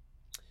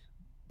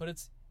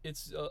 But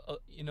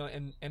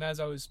and as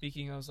I was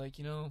speaking, I was like,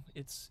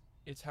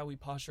 it's how we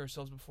posture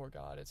ourselves before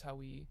God. It's how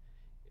we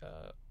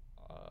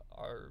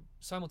are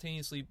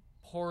simultaneously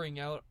pouring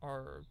out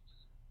our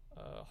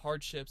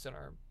hardships and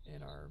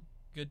our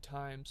good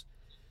times,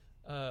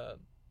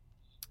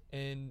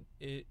 and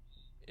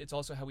it's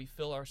also how we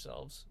fill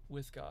ourselves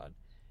with God.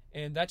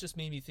 And that just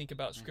made me think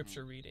about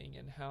scripture reading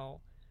and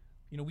how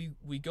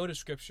we go to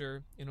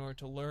scripture in order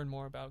to learn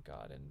more about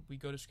God, and we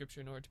go to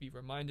scripture in order to be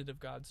reminded of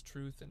God's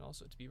truth and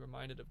also to be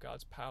reminded of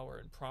God's power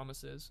and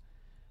promises.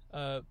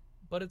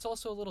 But it's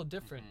also a little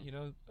different,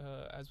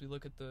 as we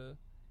look at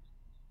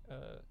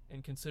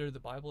and consider the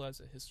Bible as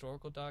a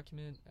historical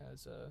document,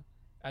 as a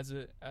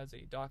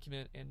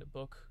document and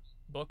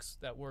books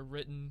that were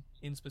written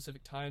in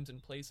specific times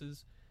and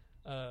places,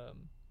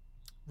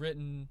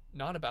 written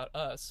not about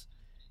us.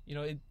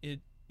 It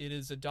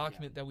is a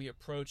document that we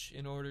approach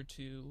in order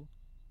to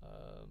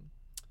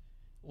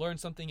learn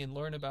something and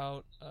learn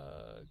about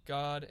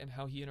God and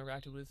how He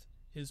interacted with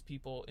His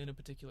people in a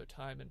particular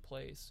time and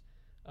place.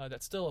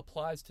 That still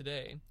applies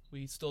today.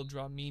 We still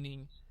draw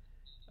meaning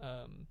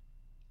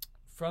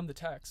from the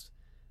text,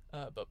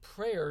 but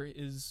prayer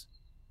is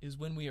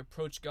when we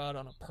approach God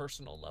on a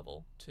personal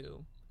level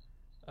too.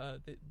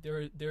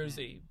 There is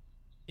a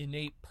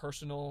innate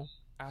personal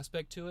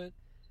aspect to it,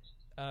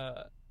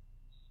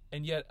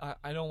 and yet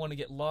I don't want to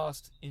get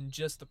lost in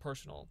just the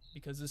personal,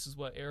 because this is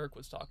what Aric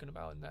was talking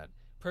about, in that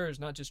prayer is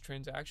not just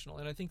transactional.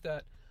 And I think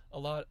that a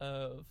lot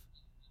of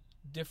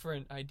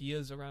different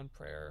ideas around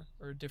prayer,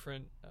 or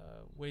different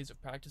ways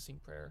of practicing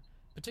prayer,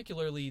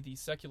 particularly the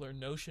secular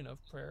notion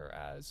of prayer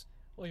as,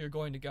 well, you're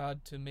going to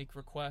God to make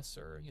requests,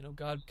 or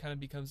God kind of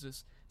becomes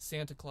this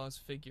Santa Claus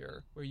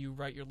figure where you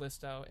write your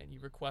list out and you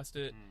request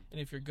it, and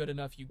if you're good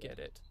enough, you get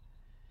it.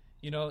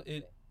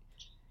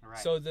 Right.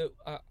 So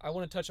I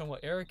want to touch on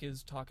what Aric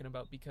is talking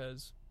about,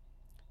 because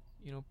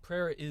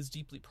prayer is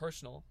deeply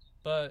personal,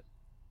 but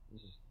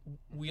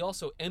we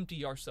also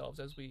empty ourselves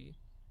as we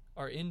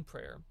are in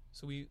prayer.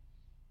 So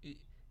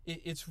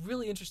it's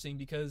really interesting,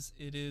 because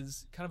it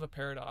is kind of a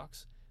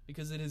paradox,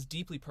 because it is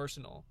deeply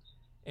personal,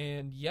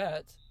 and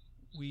yet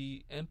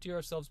we empty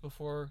ourselves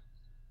before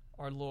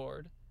our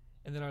Lord,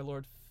 and then our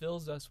Lord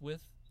fills us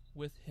with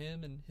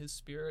Him and His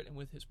Spirit and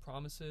with His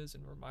promises,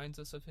 and reminds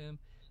us of Him,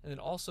 and then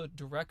also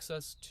directs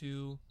us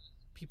to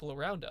people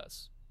around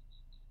us.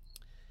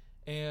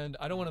 And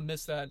I don't want to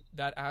miss that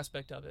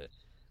aspect of it,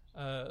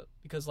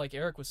 because like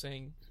Aric was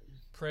saying,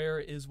 prayer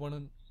is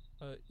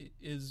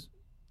is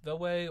the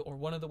way, or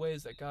one of the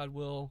ways, that God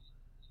will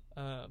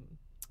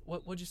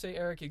what'd you say,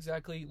 Aric,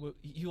 exactly?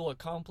 He will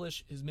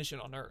accomplish His mission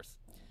on earth.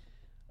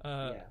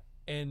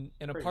 And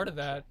a part of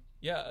that,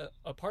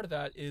 a part of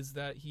that is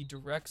that He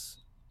directs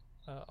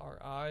our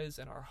eyes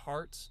and our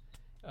hearts.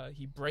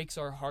 He breaks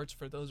our hearts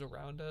for those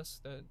around us.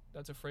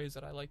 That's a phrase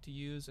that I like to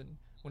use. And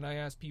when I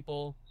ask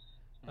people,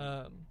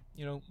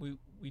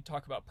 we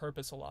talk about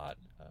purpose a lot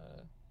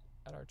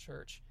at our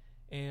church.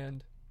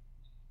 And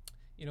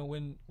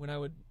when I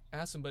would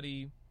ask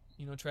somebody,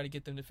 try to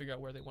get them to figure out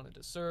where they wanted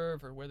to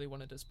serve, or where they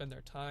wanted to spend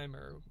their time,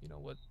 or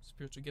what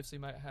spiritual gifts they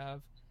might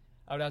have,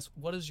 I would ask,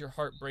 what does your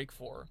heart break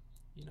for?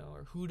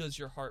 Or who does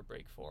your heart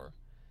break for?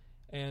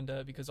 And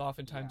because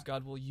oftentimes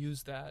God will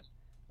use that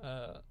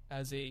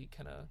as a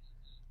kind of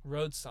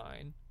road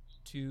sign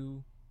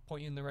to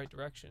point you in the right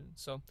direction.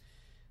 So,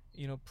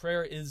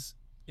 prayer is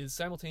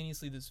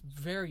simultaneously this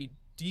very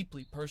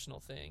deeply personal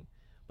thing,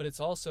 but it's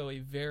also a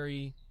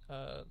very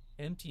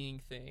emptying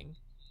thing,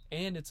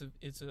 and it's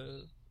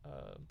a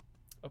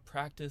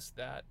practice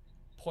that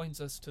points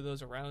us to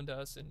those around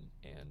us,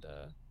 and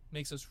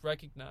makes us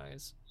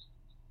recognize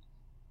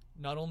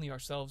not only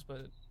ourselves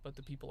but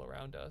the people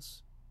around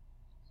us.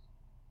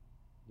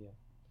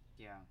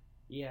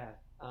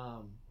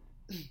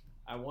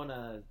 I want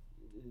to,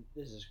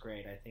 this is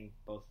great. I think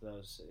both of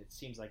those, it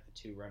seems like the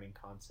two running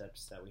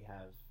concepts that we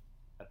have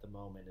at the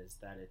moment is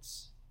that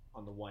it's,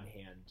 on the one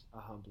hand, a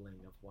humbling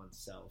of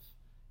oneself,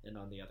 and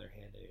on the other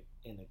hand,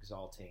 an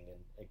exalting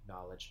and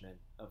acknowledgement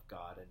of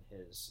God and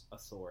His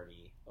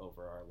authority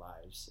over our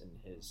lives, and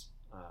His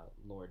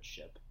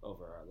lordship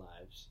over our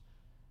lives.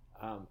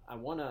 I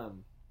want to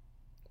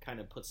kind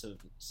of put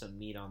some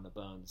meat on the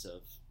bones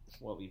of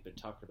what we've been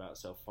talking about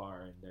so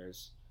far. And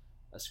there's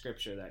a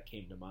scripture that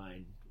came to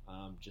mind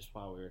just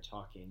while we were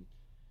talking.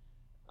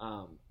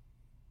 I'll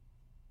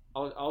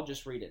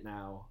just read it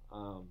now.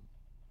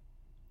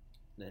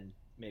 Then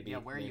maybe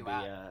where are maybe, you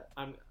at?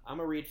 I'm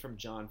gonna read from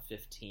John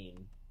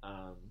 15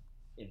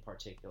 in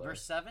particular.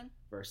 Verse 7?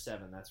 Verse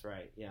 7. That's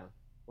right. Yeah.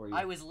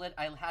 I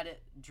had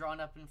it drawn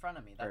up in front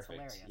of me. That's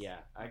Perfect. hilarious.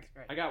 Yeah,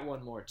 I got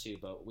one more too,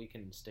 but we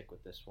can stick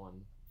with this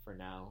one for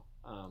now.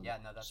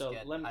 That's so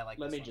good.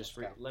 Let me just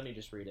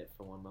read it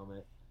for one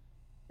moment.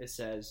 It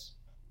says,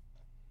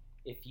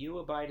 "If you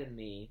abide in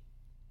me,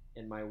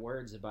 and my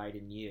words abide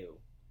in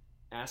you,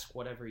 ask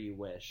whatever you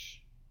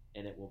wish,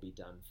 and it will be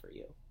done for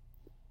you."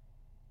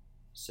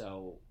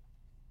 So,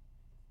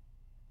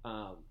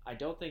 I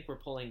don't think we're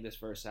pulling this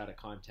verse out of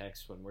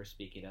context when we're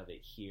speaking of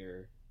it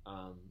here.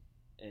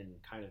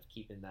 And kind of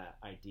keeping that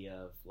idea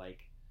of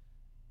like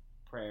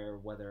prayer,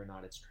 whether or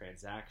not it's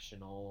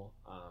transactional,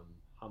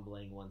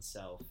 humbling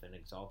oneself and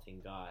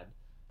exalting God.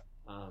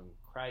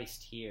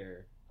 Christ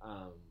here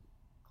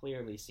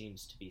clearly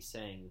seems to be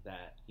saying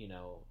that,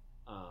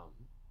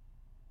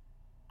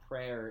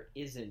 prayer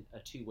isn't a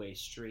two-way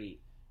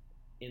street,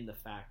 in the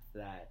fact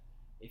that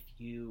if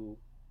you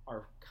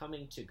are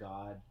coming to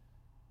God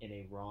in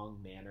a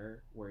wrong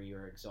manner where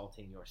you're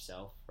exalting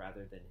yourself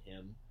rather than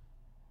Him,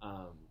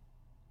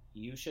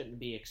 you shouldn't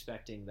be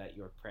expecting that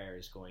your prayer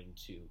is going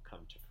to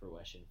come to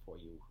fruition for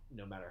you,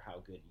 no matter how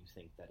good you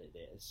think that it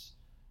is.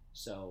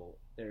 So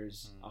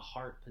there's a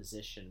heart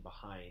position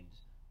behind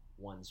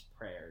one's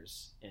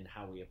prayers and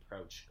how we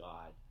approach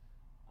God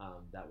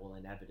that will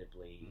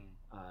inevitably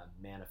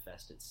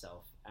manifest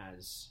itself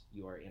as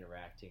you are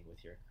interacting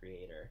with your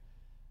Creator.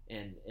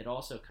 And it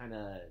also kind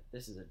of,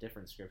 this is a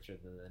different scripture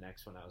than the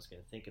next one I was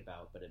going to think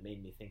about, but it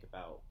made me think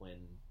about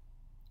when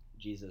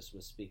Jesus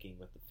was speaking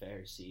with the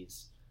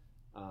Pharisees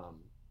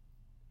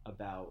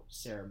about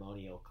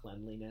ceremonial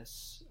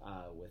cleanliness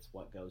with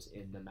what goes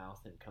in the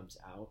mouth and comes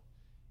out,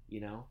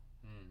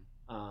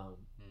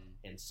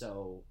 and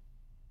so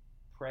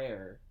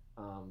prayer,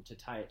 to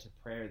tie it to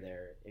prayer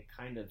there, it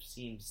kind of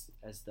seems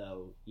as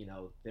though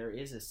there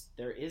is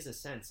a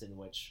sense in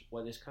which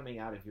what is coming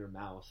out of your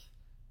mouth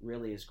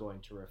really is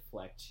going to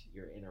reflect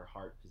your inner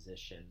heart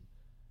position,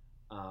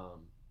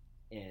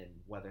 and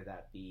whether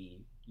that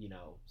be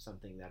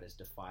something that is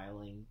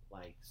defiling,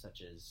 like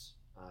such as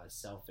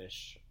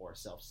selfish or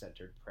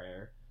self-centered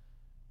prayer,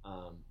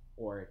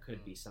 or it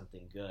could be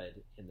something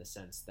good in the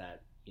sense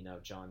that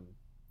John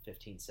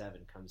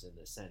 15:7 comes in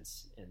the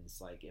sense, and it's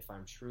like, if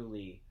I'm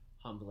truly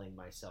humbling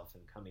myself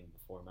and coming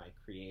before my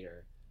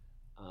Creator,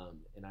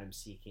 and I'm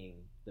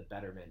seeking the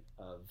betterment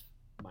of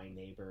my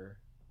neighbor,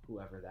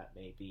 whoever that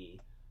may be,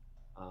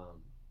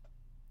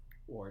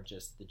 or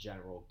just the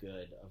general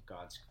good of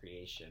God's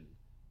creation,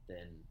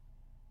 then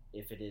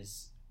if it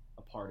is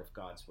a part of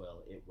God's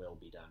will, it will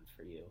be done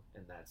for you.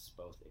 And that's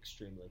both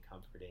extremely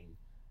comforting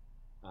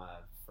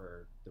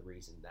for the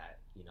reason that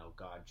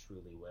God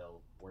truly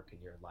will work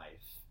in your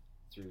life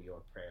through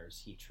your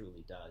prayers. He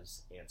truly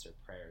does answer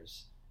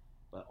prayers,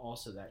 but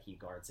also that He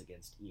guards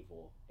against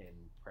evil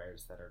and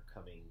prayers that are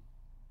coming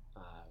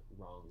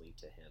wrongly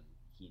to Him.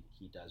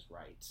 He does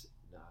right,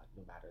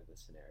 no matter the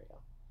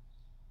scenario.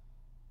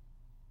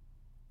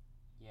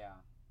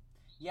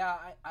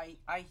 Yeah,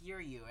 I hear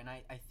you, and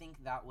I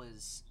think that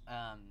was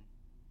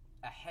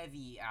a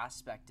heavy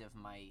aspect of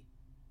my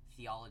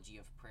theology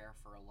of prayer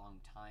for a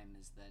long time,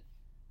 is that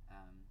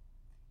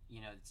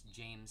it's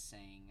James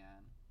saying,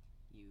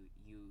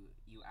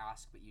 you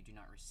ask but you do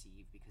not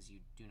receive because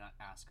you do not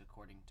ask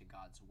according to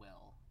God's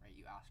will, right?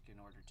 You ask in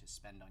order to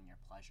spend on your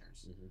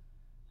pleasures.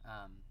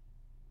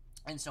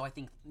 And so I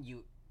think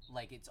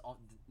it's all,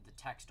 the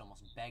text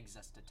almost begs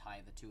us to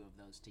tie the two of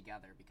those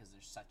together, because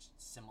there's such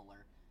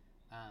similar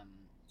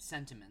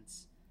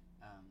sentiments,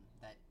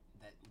 that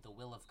the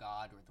will of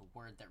God, or the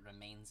word that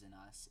remains in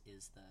us,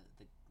 is the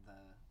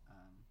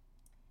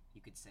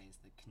you could say is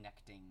the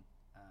connecting,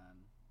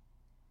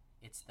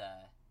 it's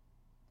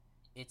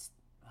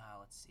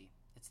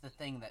the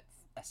thing that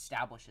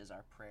establishes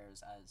our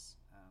prayers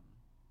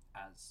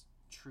as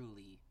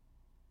truly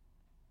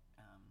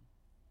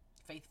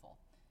faithful.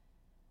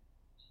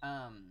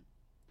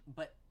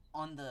 But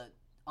on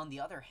the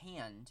other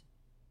hand,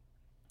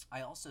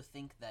 I also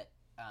think that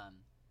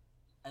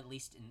at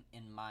least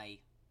in my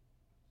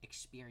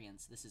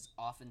experience, this is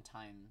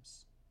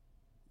oftentimes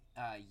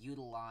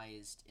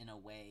utilized in a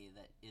way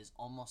that is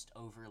almost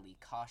overly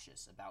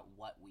cautious about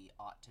what we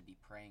ought to be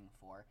praying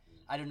for.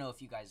 I don't know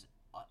if you guys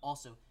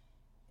also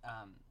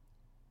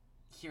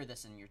hear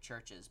this in your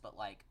churches, but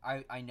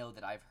I know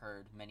that I've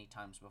heard many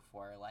times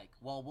before,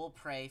 well, we'll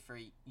pray for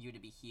you to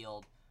be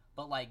healed,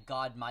 but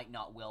God might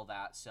not will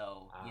that,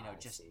 so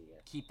just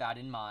keep that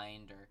in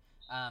mind, or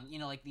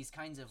these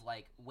kinds of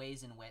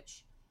ways in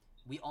which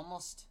we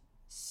almost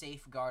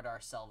safeguard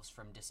ourselves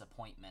from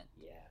disappointment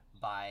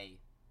by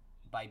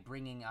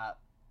bringing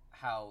up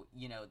how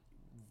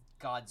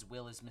God's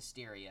will is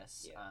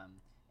mysterious,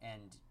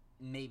 and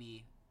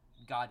maybe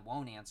God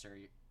won't answer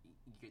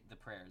the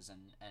prayers,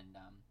 and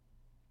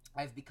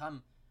I've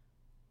become,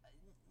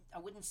 I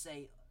wouldn't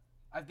say,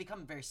 I've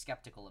become very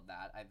skeptical of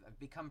that. I've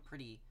become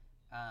pretty,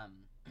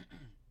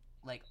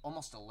 like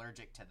almost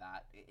allergic to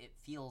that. It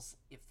feels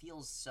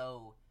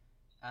so,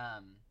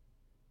 um,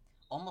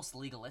 almost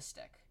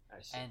legalistic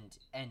I see.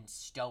 and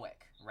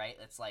stoic, right?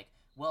 It's like,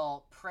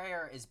 well,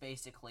 prayer is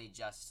basically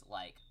just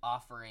like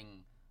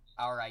offering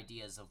our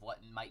ideas of what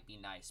might be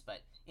nice,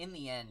 but in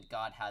the end,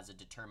 God has a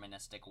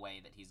deterministic way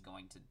that He's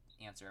going to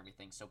answer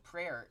everything. So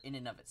prayer, in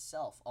and of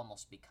itself,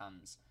 almost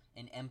becomes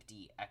an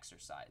empty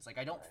exercise. Like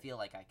I don't Right. feel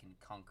like I can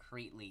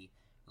concretely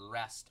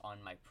rest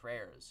on my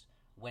prayers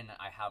when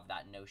I have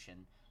that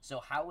notion. So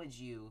how would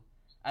you,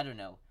 I don't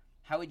know,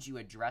 how would you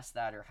address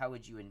that, or how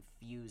would you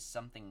infuse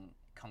something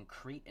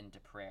concrete into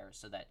prayer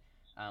so that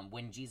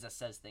when Jesus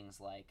says things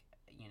like,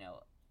 you know,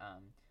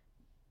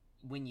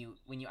 when you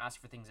ask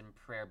for things in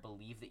prayer,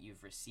 believe that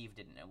you've received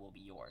it and it will be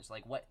yours.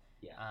 Like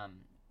Yeah.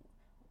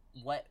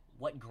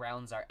 what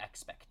grounds our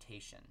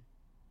expectation?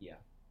 Yeah.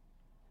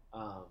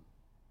 Um,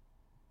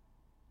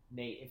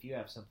 Nate, if you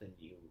have something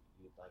you'd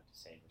like to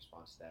say in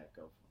response to that,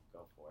 go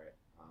for it.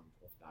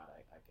 If not,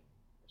 I can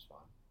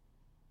respond.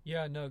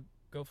 Yeah, no,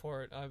 go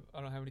for it. I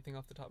don't have anything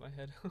off the top of my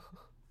head.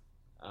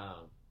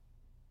 Um,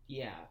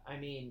 yeah, I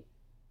mean,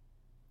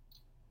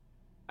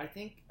 I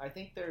think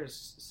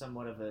there's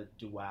somewhat of a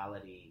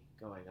duality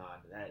going on.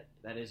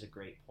 That is a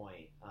great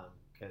point.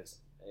 Because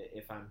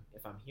if I'm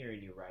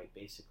hearing you right,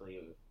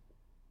 basically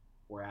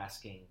we're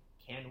asking,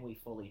 can we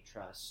fully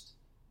trust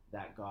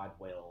that God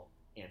will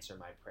answer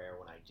my prayer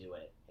when I do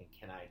it, and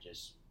can I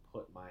just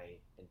put my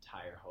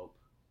entire hope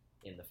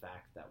in the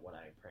fact that what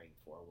I'm praying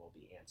for will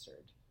be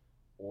answered,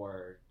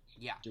 or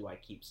Yeah. do I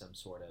keep some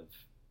sort of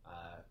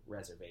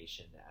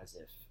reservation as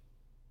if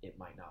it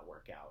might not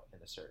work out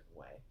in a certain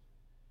way?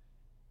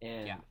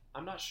 And Yeah.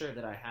 I'm not sure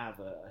that I have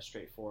a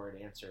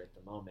straightforward answer at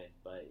the moment,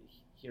 but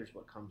here's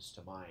what comes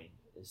to mind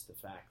is the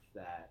fact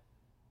that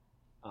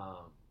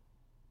um,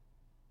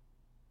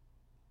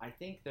 I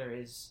think there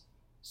is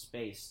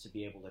space to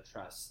be able to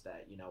trust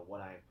that,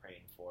 what I'm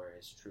praying for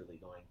is truly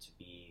going to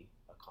be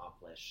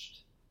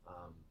accomplished,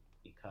 um,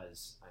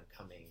 because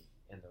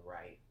in the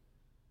right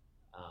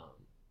um,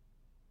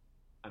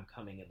 I'm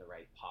coming in the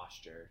right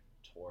posture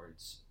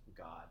towards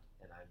God,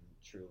 and I'm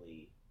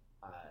truly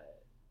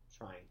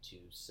trying to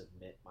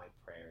submit my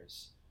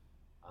prayers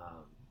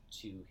um,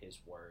 to His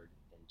Word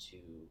and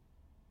to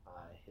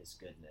His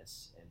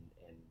goodness,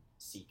 and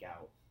seek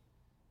out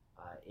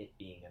it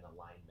being in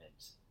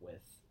alignment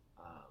with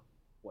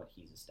what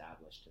He's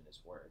established in His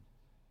Word.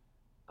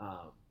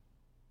 Um,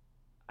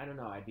 I don't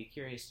know. I'd be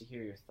curious to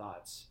hear your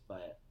thoughts,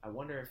 but I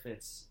wonder if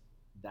it's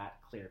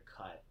that clear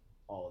cut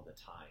all of the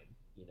time,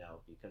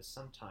 because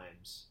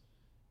sometimes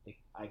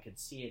I could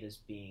see it as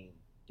being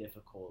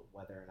difficult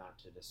whether or not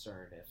to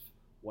discern if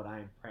what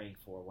I'm praying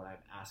for, what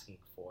I'm asking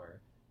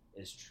for,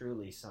 is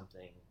truly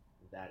something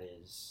that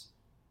is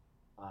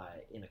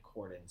in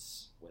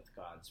accordance with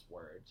God's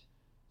word.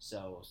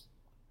 So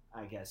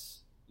I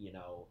guess,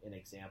 an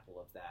example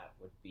of that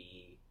would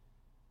be,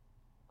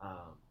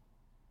 um,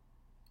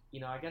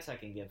 I guess I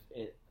can give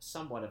it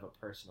somewhat of a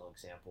personal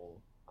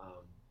example,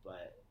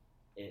 but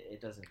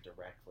it doesn't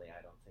directly,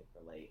 I don't think,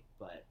 relate.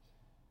 But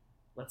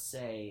let's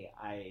say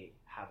I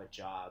have a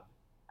job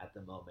at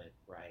the moment,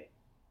 right?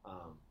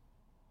 Um,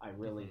 I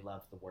really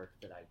love the work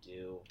that I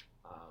do.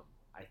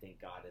 I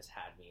think God has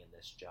had me in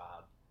this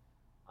job,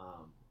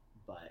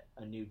 but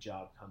a new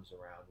job comes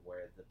around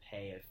where the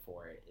pay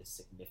for it is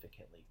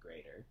significantly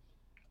greater,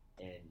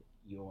 and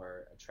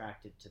you're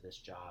attracted to this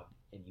job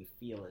and you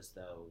feel as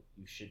though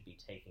you should be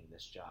taking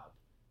this job.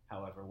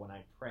 However, when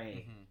I'm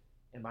praying,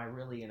 am I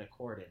really in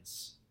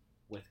accordance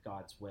with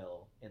God's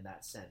will in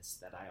that sense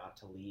that I ought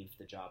to leave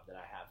the job that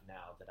I have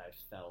now, that I've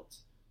felt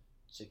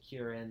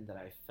secure in, that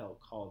I felt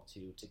called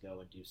to go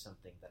and do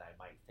something that I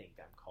might think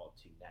I'm called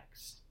to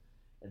next?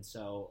 And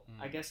so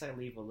I guess I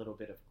leave a little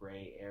bit of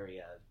gray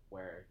area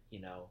where,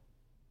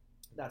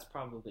 that's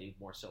probably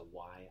more so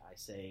why I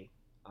say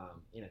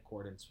in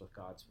accordance with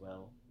God's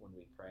will when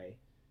we pray,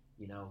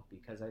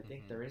 because I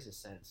think there is a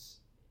sense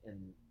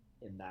in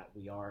that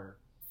we are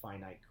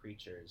finite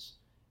creatures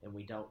and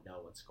we don't know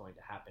what's going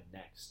to happen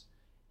next.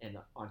 And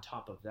on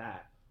top of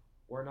that,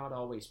 we're not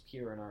always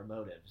pure in our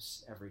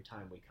motives every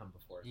time we come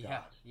before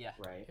God. Yeah.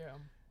 Right? Yeah. Right.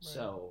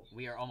 So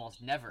We are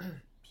almost never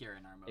pure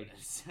in our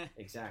motives.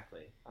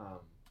 exactly.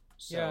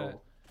 Yeah.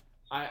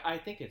 I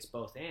think it's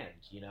both and,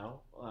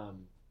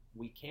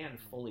 we can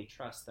fully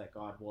trust that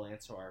God will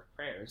answer our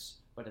prayers,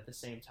 but at the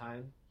same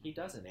time, He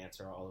doesn't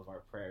answer all of our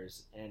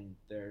prayers, and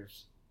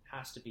there's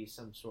has to be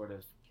some sort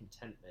of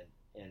contentment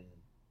and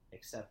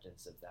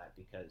acceptance of that,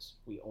 because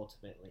we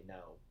ultimately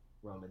know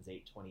Romans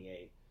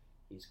 8:28,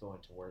 He's going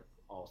to work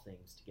all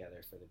things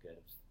together for the good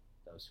of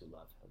those who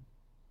love Him.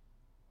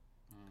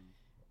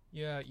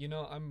 Yeah,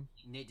 I'm.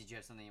 Nate, did you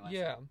have something you want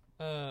Yeah. to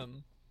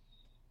say?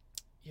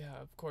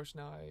 Yeah. Of course,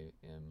 now I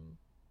am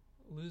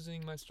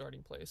losing my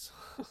starting place.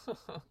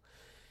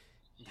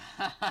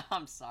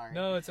 I'm sorry.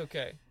 No, it's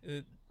okay.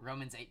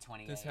 Romans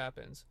 8:28. This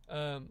happens.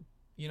 I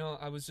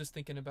was just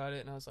thinking about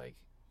it, and I was like,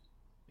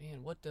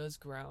 man, what does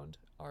ground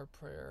our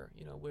prayer?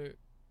 You know,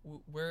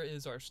 where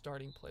is our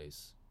starting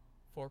place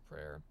for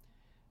prayer?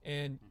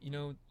 And you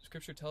know,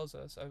 Scripture tells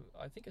us.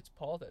 I think it's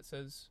Paul that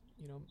says,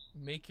 you know,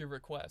 make your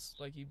requests.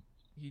 Like he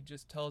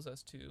just tells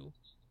us to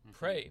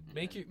pray,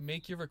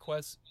 make your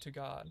requests to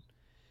God,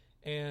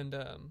 and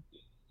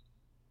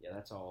yeah,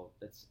 that's all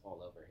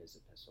over his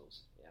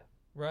epistles. Yeah.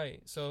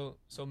 right. So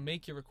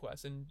make your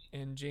requests,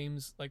 and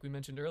James, like we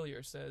mentioned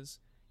earlier, says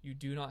you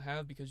do not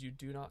have because you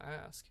do not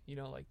ask. You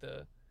know, like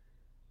the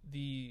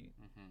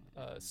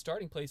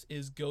starting place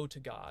is go to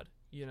God.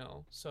 You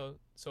know, so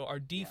our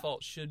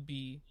default should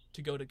be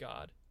to go to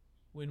God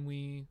when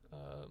we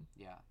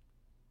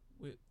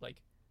like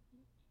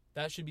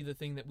that should be the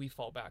thing that we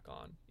fall back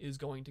on, is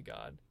going to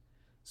God.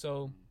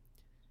 So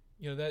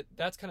you know,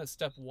 that's kind of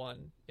step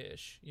one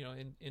ish. You know,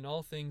 in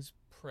all things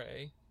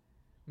pray,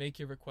 make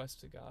your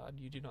request to God.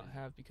 You do not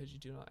have because you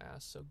do not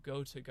ask, so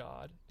go to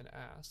God and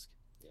ask.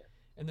 Yeah.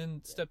 And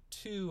then step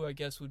two, I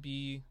guess, would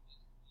be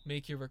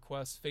make your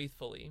requests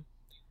faithfully.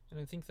 And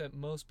I think that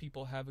most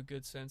people have a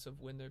good sense of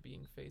when they're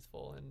being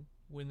faithful and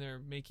when they're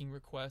making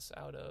requests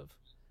out of,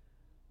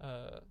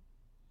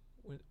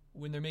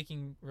 when they're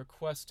making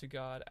requests to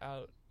God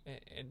out,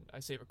 and I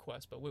say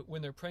requests, but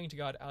when they're praying to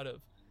God out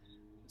of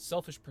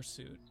selfish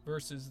pursuit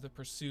versus the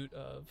pursuit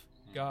of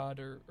God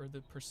or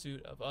the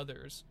pursuit of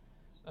others.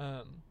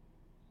 I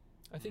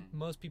think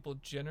most people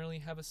generally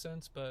have a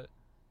sense, but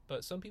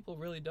some people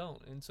really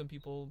don't, and some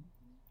people,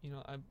 you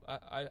know,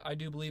 I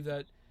do believe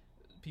that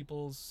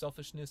people's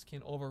selfishness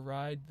can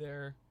override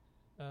their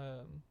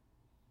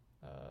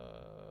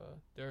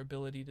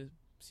ability to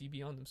see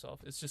beyond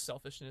themselves. It's just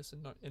selfishness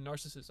and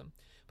narcissism.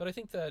 But I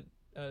think that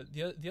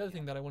the other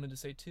thing that I wanted to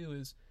say too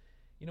is,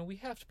 you know, we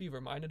have to be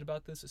reminded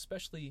about this,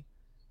 especially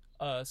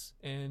us.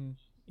 And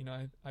you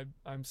know,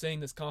 I'm saying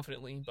this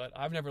confidently, but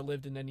I've never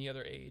lived in any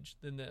other age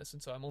than this,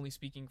 and so I'm only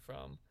speaking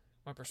from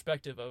my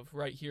perspective of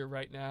right here,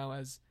 right now,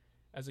 as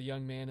a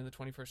young man in the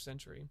 21st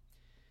century.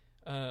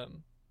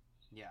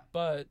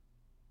 But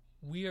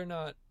we are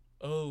not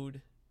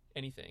owed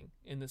anything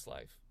in this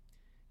life.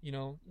 You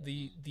know,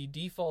 the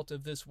default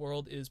of this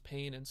world is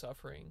pain and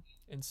suffering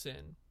and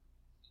sin.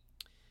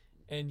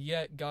 And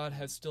yet God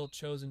has still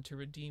chosen to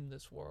redeem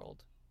this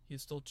world. He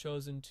has still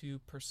chosen to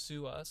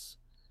pursue us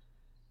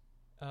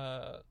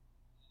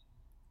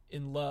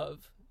in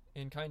love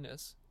and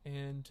kindness,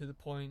 and to the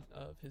point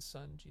of his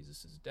son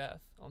Jesus'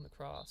 death on the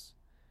cross.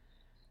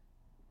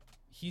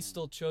 He's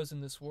still chosen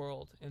this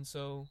world. And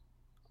so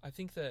I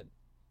think that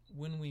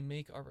when we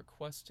make our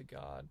requests to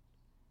God,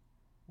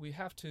 we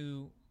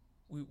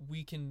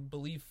can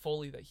believe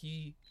fully that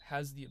he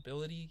has the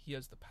ability, he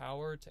has the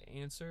power to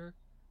answer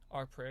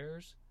our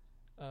prayers,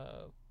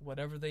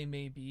 whatever they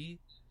may be,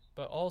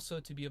 but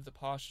also to be of the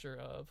posture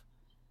of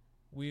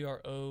we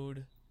are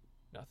owed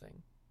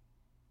nothing.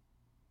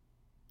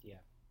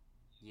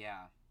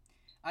 Yeah.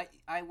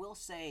 I will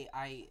say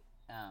I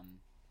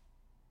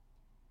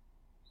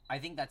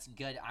think that's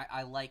good.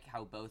 I like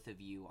how both of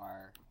you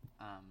are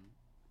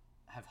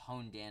have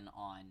honed in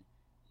on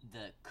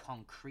the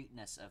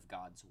concreteness of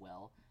God's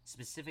will,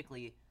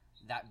 specifically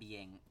that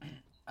being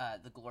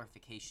the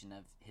glorification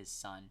of his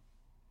son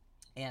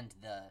and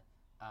the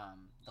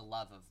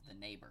love of the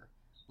neighbor.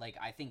 Like,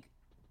 I think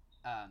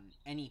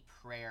any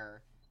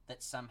prayer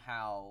that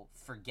somehow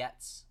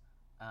forgets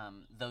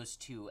those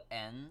two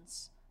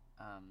ends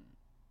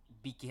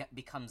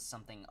becomes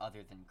something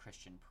other than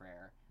Christian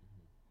prayer.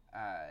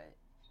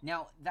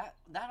 Now, that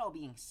all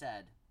being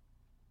said,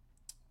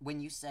 when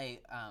you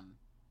say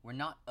we're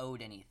not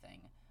owed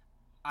anything,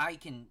 I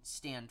can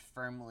stand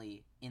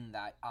firmly in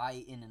that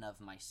I, in and of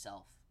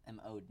myself,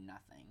 am owed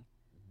nothing.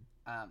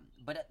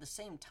 But at the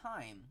same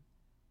time,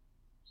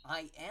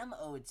 I am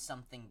owed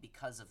something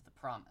because of the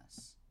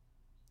promise.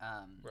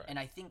 Right. And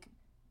I think,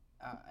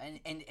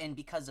 and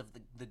because of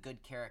the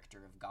good character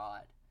of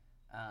God.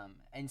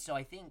 And so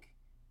I think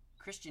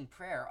Christian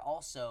prayer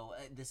also,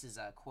 this is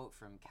a quote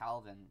from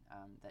Calvin,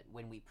 that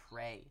when we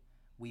pray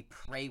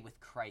with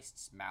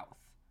Christ's mouth.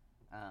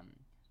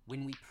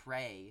 When we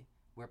pray,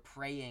 we're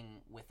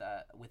praying with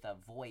a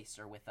voice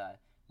or with a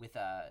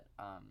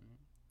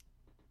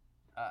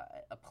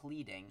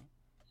pleading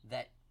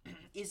that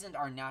isn't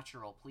our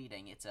natural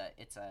pleading. It's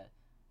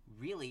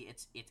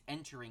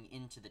entering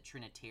into the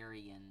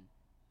Trinitarian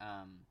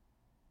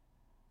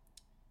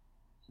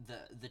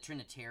the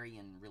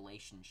Trinitarian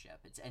relationship.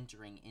 It's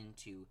entering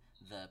into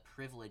the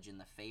privilege and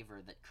the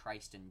favor that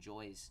Christ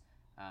enjoys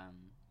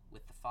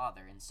with the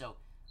Father. And so,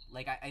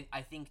 like,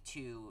 I think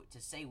to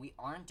say we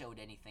aren't owed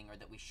anything or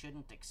that we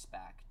shouldn't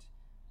expect,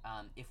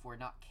 if we're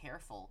not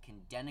careful,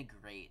 can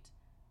denigrate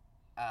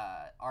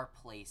our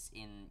place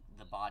in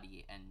the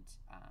body and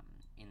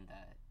in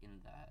the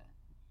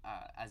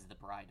as the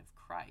bride of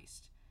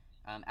Christ,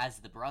 as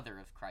the brother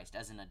of Christ,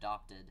 as an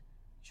adopted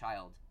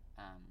child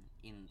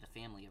in the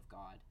family of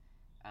God.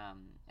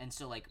 And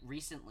so, like,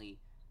 recently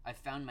I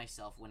found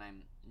myself, when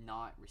I'm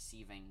not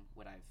receiving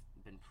what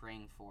I've been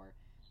praying for,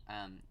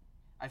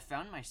 I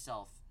found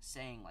myself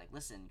saying, like,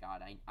 listen,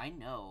 God, I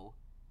know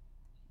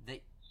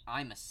that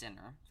I'm a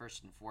sinner,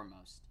 first and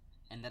foremost,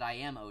 and that I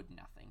am owed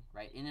nothing,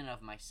 right? In and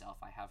of myself,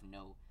 I have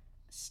no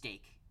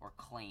stake or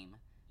claim.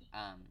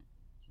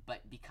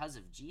 But because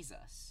of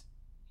Jesus,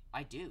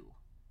 I do.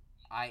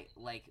 I,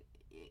 like,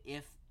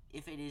 if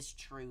it is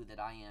true that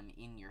I am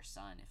in your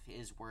Son, if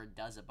his word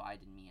does abide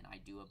in me and I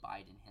do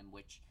abide in him,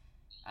 which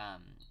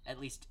at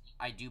least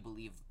I do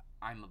believe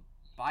I'm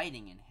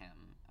abiding in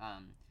him,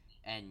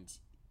 and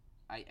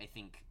I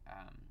think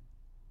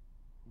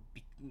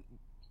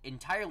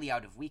entirely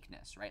out of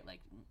weakness, right? Like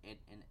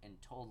in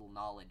total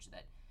knowledge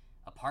that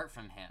apart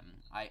from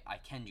him, I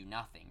can do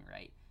nothing,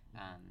 right?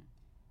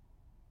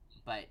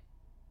 But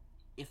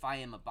if I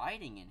am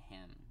abiding in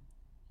him,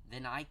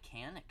 then I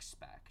can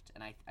expect,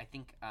 and I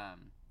think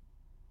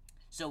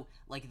so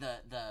like the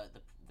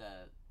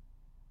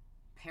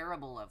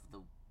parable of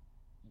the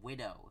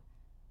widow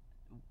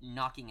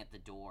knocking at the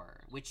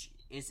door, which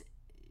is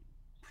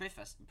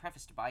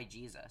prefaced by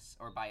Jesus,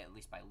 or by at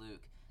least by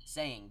Luke,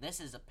 saying this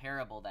is a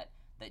parable that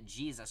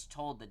Jesus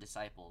told the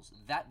disciples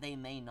that they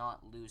may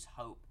not lose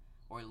hope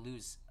or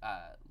lose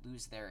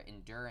their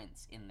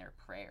endurance in their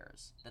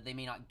prayers, that they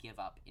may not give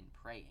up in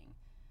praying.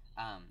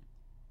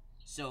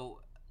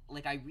 So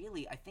like I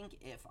think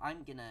if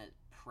I'm gonna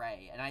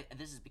pray, and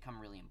this has become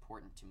really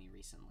important to me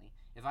recently,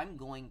 if I'm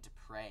going to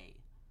pray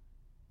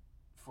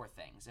for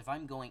things, if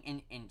I'm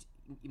going and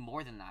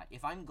more than that,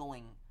 if I'm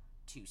going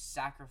to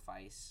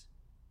sacrifice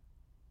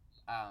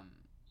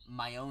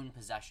my own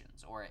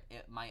possessions or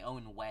my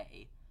own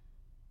way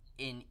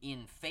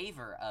in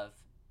favor of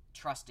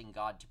trusting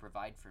God to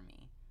provide for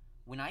me,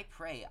 when I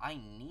pray, I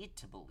need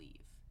to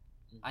believe,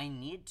 I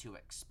need to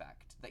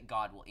expect that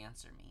God will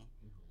answer me,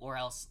 or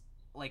else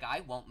like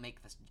I won't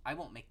make the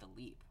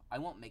leap, I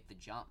won't make the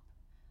jump.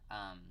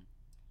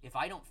 If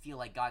I don't feel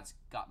like God's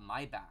got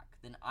my back,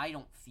 then I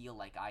don't feel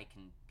like I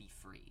can be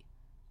free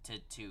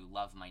to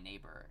love my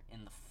neighbor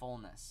in the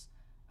fullness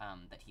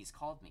that he's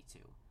called me to.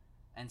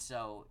 And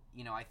so,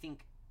 I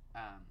think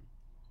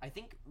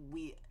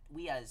we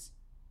as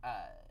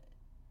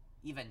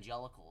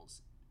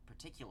evangelicals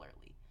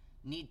particularly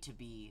need to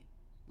be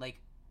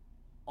like,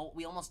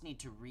 we almost need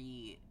to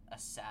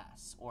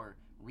reassess or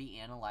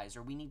reanalyze,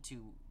 or we need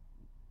to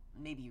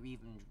maybe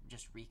even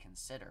just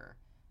reconsider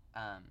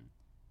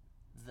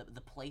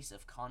the place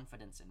of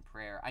confidence in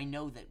prayer. I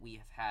know that we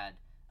have had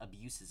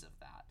abuses of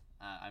that.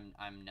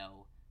 I'm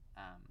no,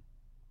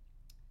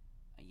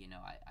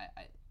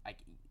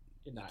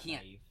 You're not you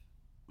can't naive.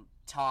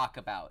 talk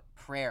about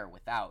prayer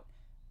without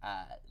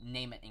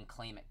name it and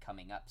claim it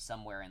coming up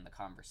somewhere in the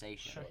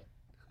conversation.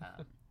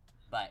 Sure.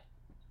 But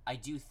I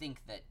do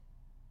think that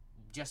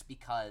just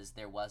because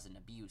there was an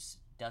abuse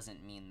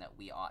doesn't mean that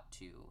we ought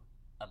to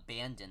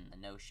abandon the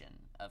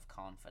notion of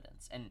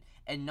confidence,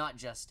 and not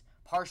just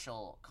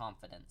partial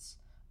confidence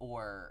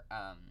or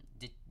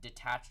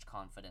detached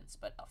confidence,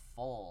 but a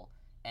full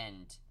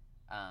and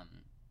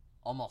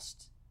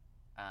almost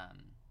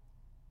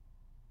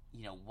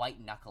white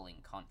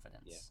knuckling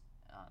confidence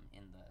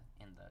in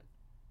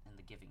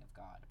the giving of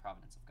God, the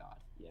providence of God.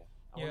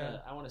 Yeah.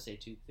 I want to say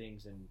two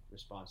things in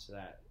response to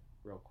that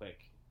real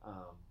quick.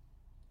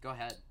 Go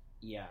ahead.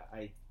 Yeah,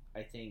 I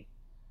think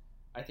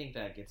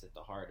that gets at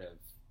the heart of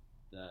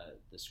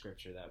the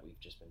scripture that we've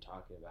just been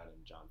talking about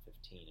in John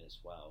 15 as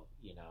well.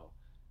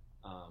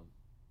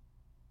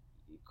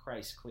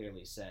 Christ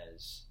clearly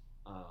says,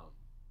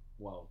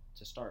 well,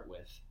 to start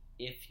with,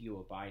 if you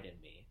abide in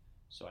me.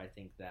 So I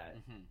think that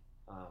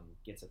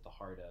gets at the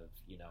heart of,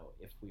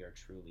 if we are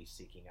truly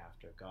seeking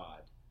after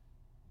God,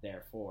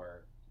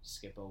 therefore,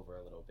 skip over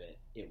a little bit,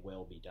 it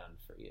will be done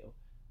for you.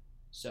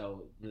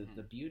 So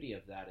the beauty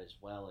of that as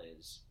well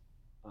is,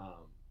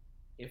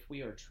 if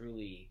we are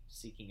truly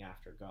seeking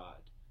after God,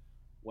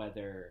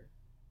 whether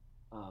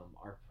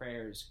our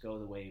prayers go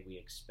the way we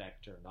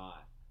expect or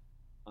not,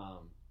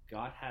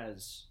 God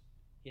has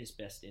his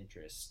best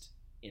interest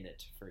in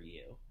it for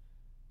you,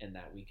 and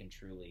that we can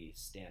truly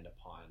stand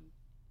upon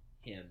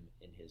him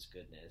in his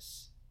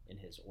goodness, in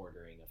his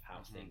ordering of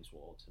how things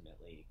will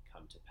ultimately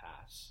come to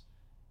pass.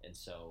 And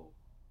so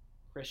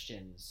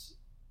Christians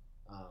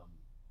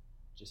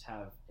just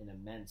have an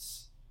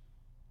immense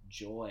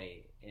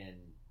joy and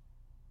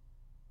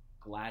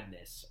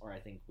gladness, or I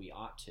think we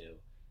ought to,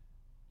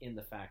 in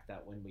the fact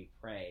that when we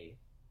pray,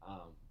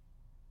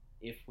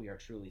 if we are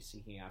truly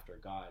seeking after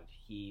God,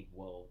 he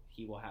will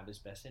have his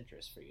best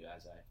interest for you,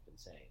 as I've been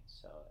saying.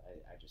 So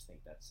I just think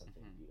that's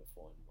something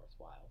beautiful and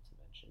worthwhile to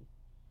mention.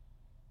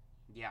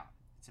 Yeah,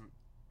 it's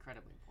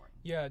incredibly important.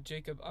 Yeah,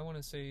 Jacob, I want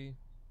to say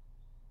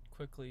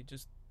quickly,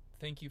 just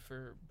thank you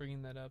for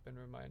bringing that up and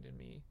reminding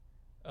me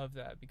of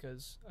that,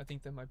 because I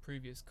think that my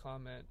previous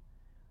comment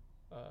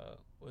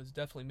was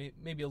definitely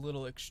maybe a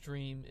little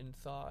extreme in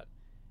thought,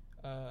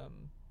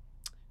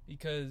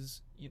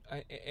 because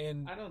I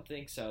don't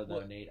think so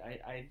though, Nate.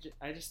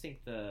 I just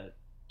think the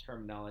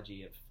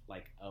terminology of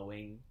like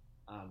owing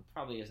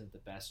probably isn't the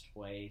best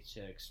way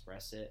to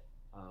express it.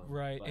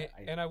 Right,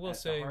 and I will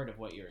say, the heart of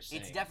what you're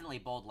saying, it's definitely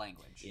bold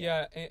language.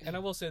 Yeah, and I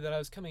will say that I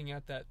was coming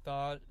at that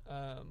thought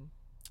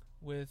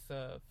with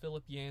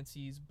Philip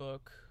Yancey's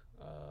book,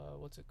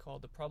 what's it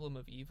called? The Problem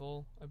of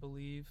Evil, I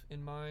believe,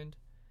 in mind.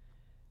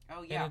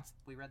 Oh yeah,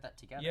 we read that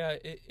together. Yeah,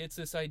 it's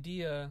this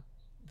idea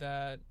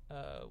that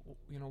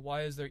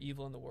why is there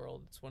evil in the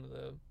world? It's one of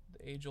the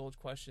age-old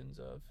questions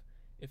of,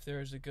 if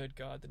there is a good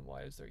God, then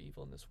why is there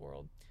evil in this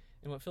world?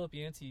 And what Philip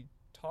Yancey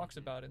talks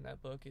about in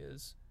that book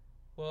is,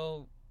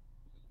 well,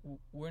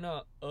 we're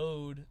not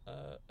owed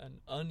an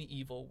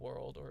unevil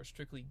world or a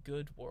strictly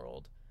good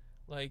world.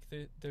 Like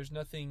there's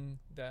nothing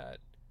that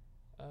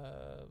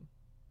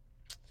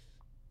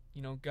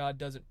God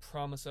doesn't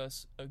promise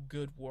us a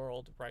good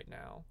world right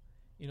now.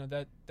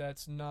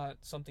 That's not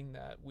something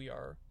that we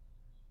are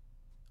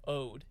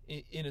owed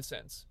in a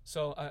sense.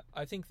 So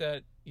I think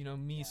that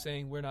me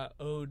saying we're not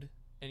owed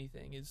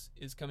anything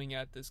is coming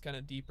at this kind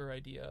of deeper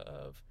idea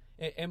of,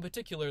 and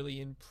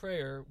particularly in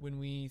prayer, when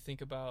we think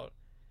about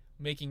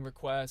making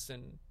requests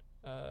and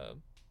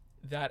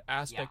that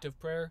aspect of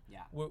prayer,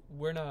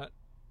 we're not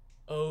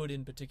owed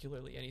in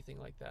particularly anything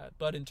like that.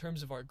 But in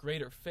terms of our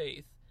greater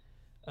faith,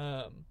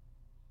 and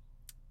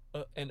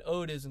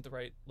owed isn't the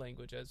right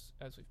language as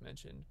we've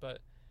mentioned, but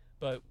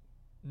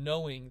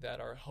knowing that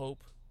our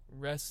hope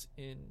rests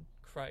in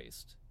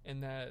Christ,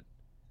 and that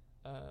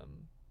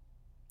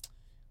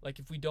like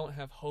if we don't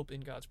have hope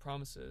in God's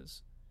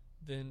promises,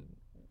 then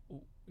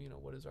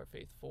what is our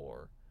faith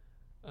for?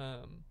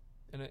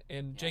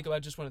 And Jacob, I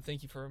just want to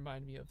thank you for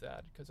reminding me of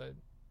that, because I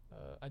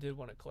did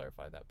want to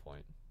clarify that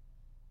point.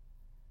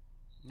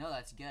 No,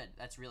 that's good.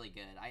 That's really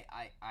good.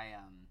 I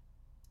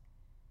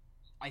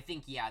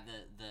think the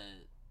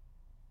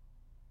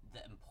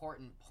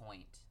important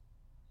point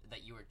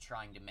that you were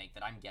trying to make,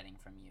 that I'm getting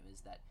from you,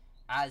 is that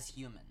as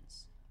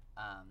humans,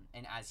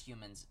 and as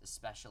humans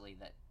especially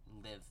that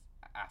live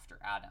after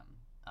Adam,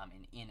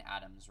 and in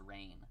Adam's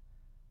reign,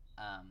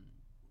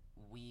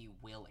 we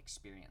will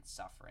experience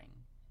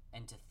suffering.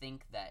 And to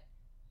think that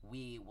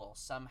we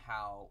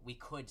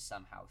could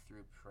somehow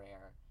through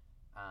prayer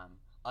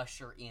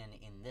usher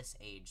in this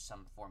age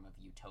some form of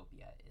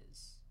utopia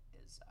is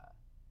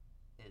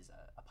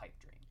a pipe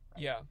dream,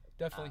 right? Yeah,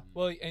 definitely.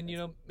 Well, and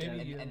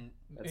maybe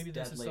maybe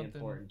this is something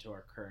important to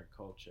our current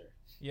culture.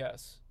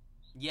 Yes.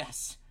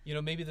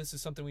 Maybe this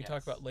is something we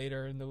talk about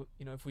later, and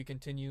if we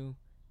continue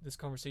this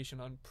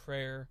conversation on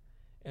prayer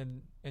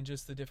and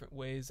just the different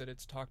ways that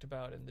it's talked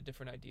about and the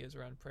different ideas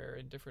around prayer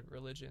in different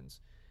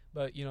religions.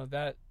 But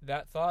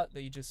that thought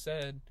that you just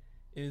said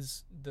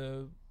is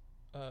the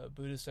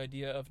Buddhist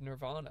idea of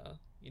nirvana.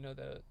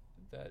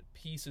 That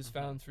peace is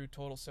found through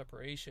total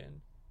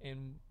separation,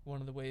 and one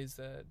of the ways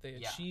that they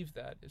achieve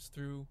that is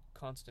through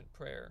constant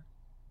prayer.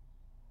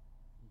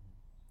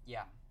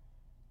 Yeah,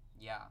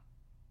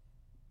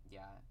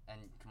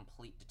 and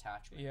complete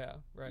detachment. Yeah,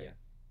 right.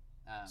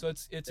 Yeah. So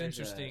it's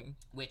interesting,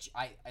 which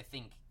I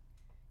think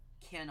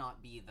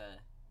cannot be the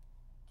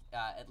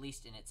at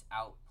least in its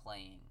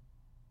outplaying.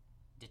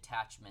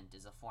 Detachment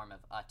is a form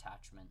of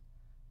attachment.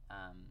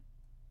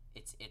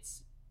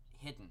 It's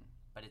hidden,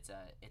 but it's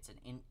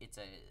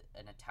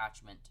an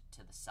attachment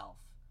to the self,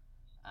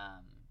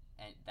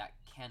 and that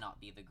cannot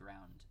be the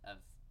ground of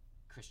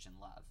Christian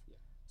love. Yeah.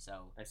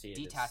 So I see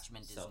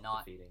detachment is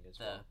not the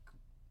well.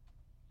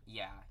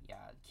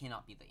 it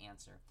cannot be the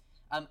answer.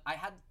 I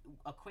had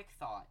a quick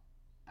thought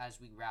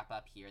as we wrap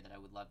up here that I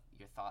would love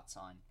your thoughts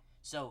on.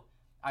 So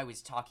I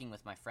was talking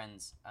with my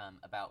friends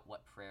about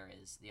what prayer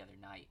is the other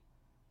night.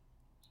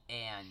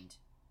 And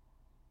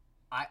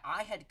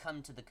I had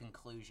come to the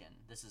conclusion,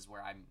 this is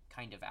where I'm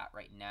kind of at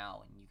right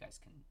now, and you guys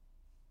can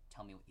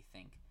tell me what you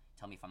think.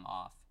 Tell me if I'm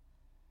off.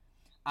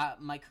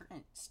 My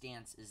current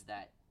stance is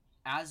that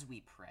as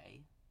we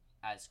pray,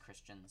 as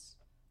Christians,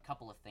 a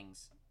couple of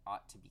things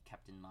ought to be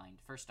kept in mind.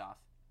 First off,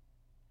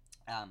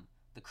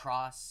 the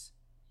cross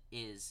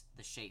is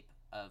the shape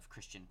of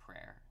Christian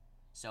prayer.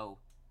 So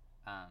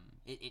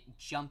it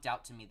jumped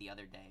out to me the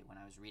other day when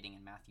I was reading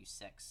in Matthew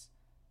 6,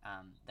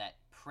 that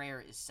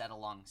prayer is set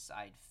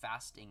alongside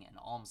fasting and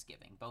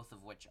almsgiving, both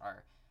of which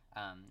are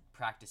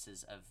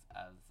practices of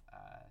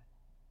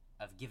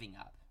giving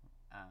up,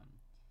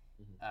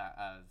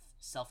 of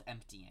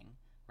self-emptying,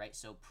 right?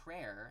 So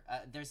prayer,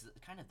 there's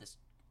kind of this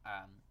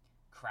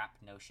crap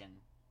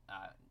notion,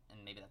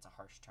 and maybe that's a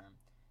harsh term.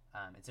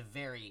 It's a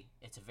very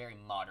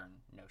modern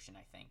notion,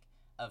 I think,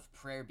 of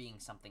prayer being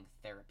something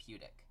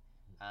therapeutic,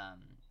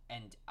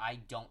 and I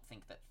don't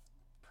think that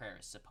prayer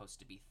is supposed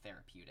to be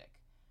therapeutic.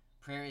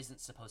 Prayer isn't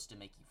supposed to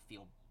make you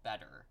feel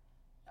better.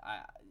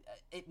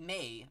 It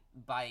may,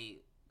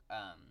 by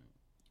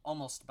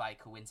almost by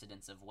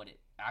coincidence of what it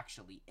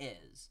actually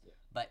is,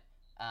 but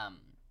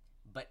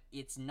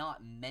it's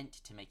not meant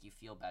to make you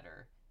feel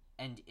better.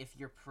 And if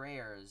your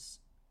prayers,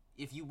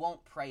 if you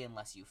won't pray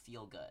unless you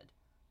feel good,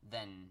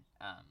 then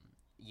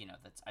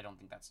I don't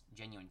think that's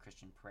genuine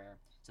Christian prayer.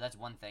 So that's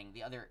one thing.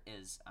 The other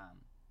is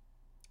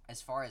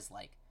as far as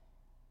like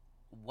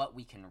what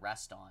we can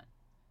rest on.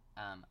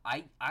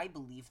 I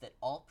believe that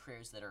all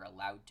prayers that are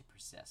allowed to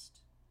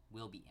persist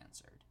will be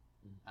answered.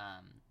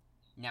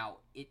 Now,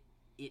 it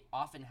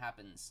often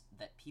happens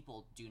that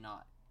people do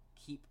not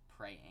keep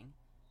praying.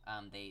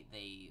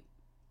 They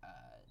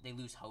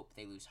lose hope.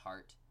 They lose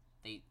heart.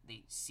 they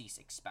cease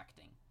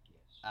expecting.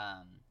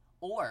 Yes.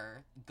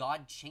 Or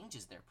God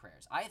changes their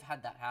prayers. I've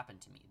had that happen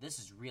to me. This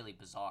is really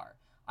bizarre.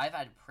 I've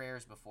had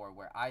prayers before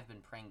where I've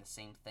been praying the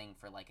same thing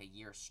for like a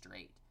year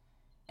straight,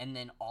 and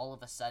then all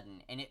of a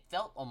sudden, and it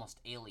felt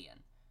almost alien,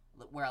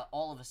 where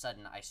all of a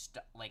sudden I was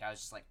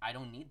just like, I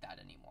don't need that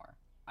anymore.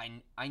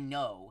 I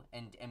know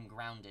and am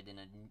grounded in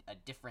a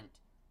different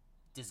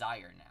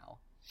desire now,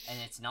 and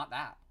it's not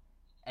that.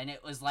 And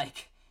it was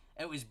like,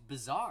 it was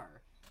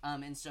bizarre.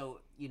 And so,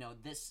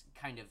 this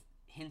kind of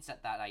hints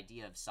at that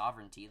idea of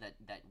sovereignty,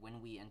 that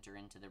when we enter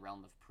into the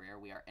realm of prayer,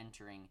 we are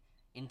entering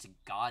into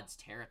God's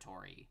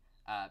territory.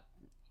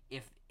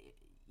 If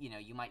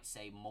you might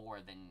say more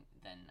than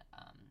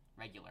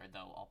regular,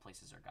 though all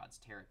places are God's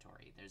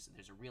territory.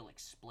 There's a real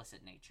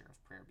explicit nature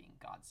of prayer being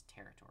God's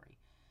territory.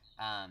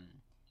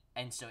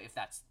 And so if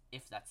that's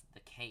the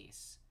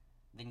case,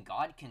 then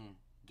God can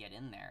get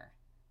in there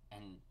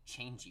and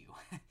change you.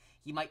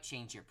 He might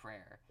change your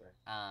prayer.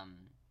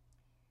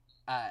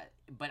 Right.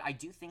 But I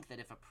do think that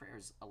if a prayer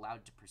is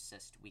allowed to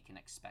persist, we can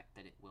expect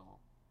that it will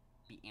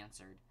be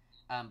answered.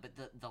 But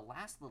the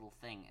last little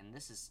thing, and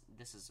this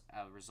is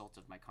a result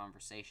of my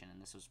conversation,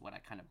 and this was what I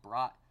kind of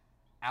brought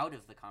out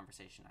of the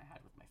conversation I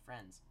had with my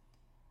friends,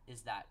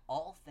 is that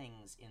all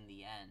things in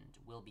the end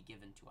will be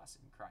given to us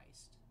in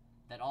Christ.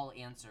 That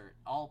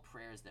all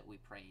prayers that we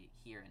pray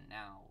here and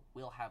now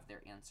will have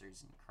their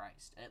answers in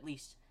Christ, at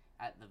least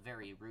at the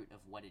very root of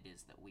what it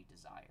is that we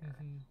desire.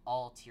 Mm-hmm.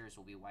 All tears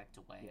will be wiped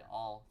away. Yeah.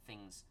 All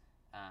things,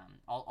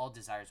 all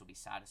desires will be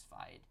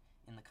satisfied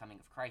in the coming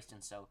of Christ.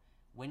 And so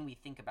when we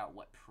think about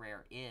what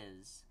prayer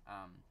is,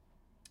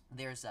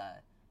 there's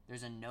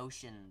a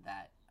notion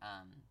that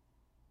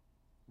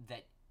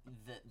that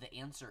the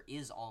answer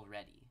is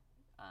already,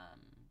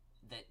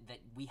 that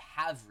we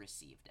have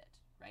received it,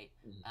 right?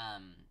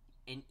 Mm-hmm.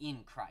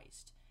 In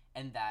Christ,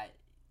 and that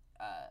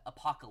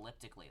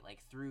apocalyptically,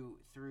 like through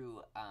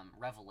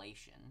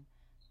revelation,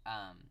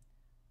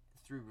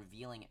 through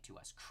revealing it to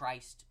us,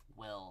 Christ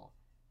will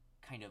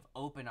kind of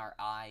open our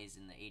eyes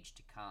in the age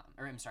to come,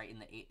 or I'm sorry,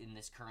 in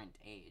this current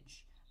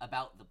age,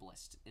 about the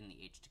bliss in the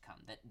age to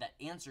come. That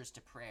answers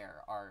to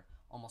prayer are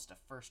almost a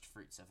first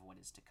fruits of what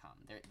is to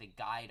come. They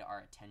guide our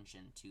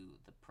attention to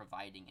the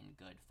providing and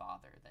good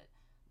Father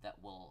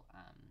that will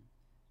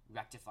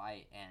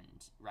rectify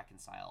and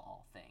reconcile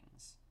all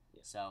things.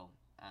 Yeah. So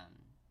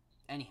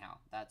anyhow,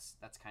 that's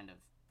kind of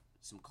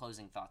some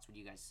closing thoughts. Would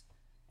you guys,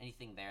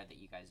 anything there that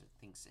you guys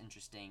think's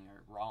interesting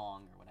or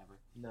wrong or whatever?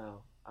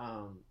 No.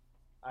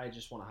 I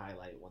just want to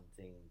highlight one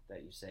thing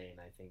that you say, and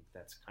I think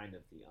that's kind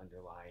of the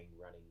underlying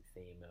running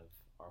theme of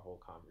our whole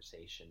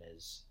conversation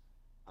is,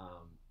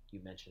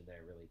 you mentioned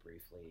there really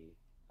briefly,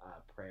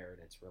 prayer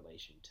and its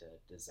relation to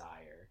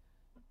desire.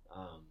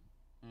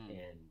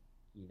 And,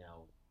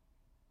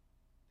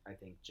 I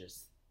think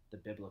just the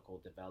biblical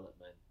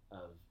development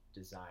of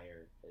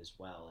desire as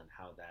well, and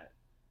how that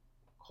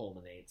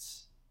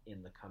culminates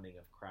in the coming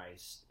of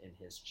Christ and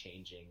his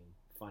changing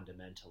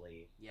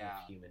fundamentally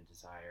of human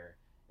desire,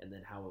 and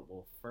then how it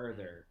will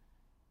further,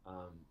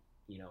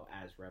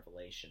 as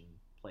revelation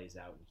plays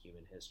out in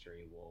human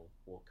history,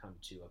 will come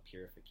to a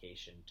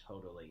purification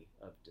totally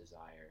of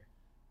desire,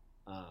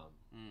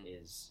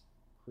 is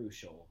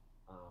crucial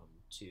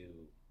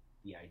to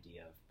the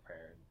idea of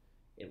prayer. And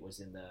it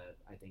was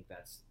I think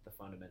that's the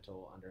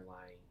fundamental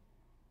underlying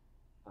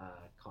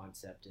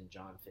concept in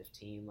John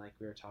 15, like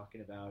we were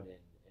talking about,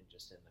 and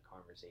just in the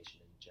conversation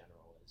in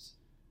general, is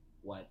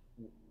what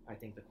I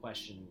think the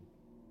question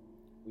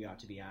we ought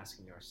to be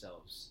asking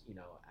ourselves,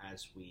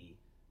 as we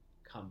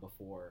come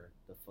before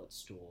the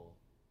footstool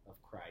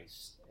of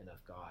Christ and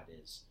of God,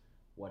 is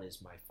what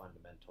is my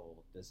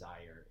fundamental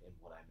desire in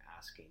what I'm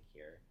asking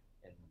here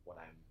and what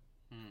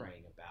I'm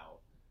praying about.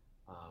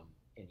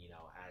 And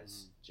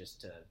as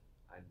just to,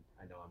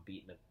 I know I'm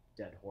beating a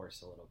dead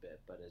horse a little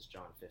bit, but as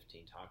John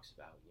 15 talks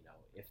about,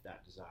 if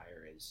that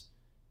desire is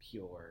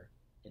pure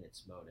in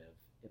its motive,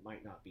 it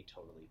might not be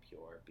totally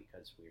pure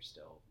because we're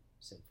still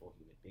sinful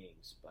human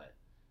beings, but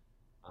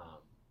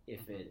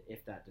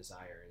if that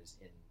desire is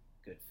in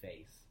good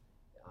faith,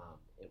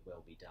 it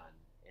will be done,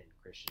 and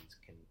Christians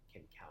can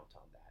count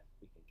on that.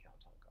 We can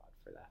count on God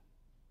for that.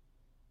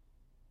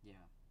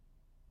 Yeah,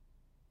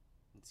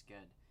 that's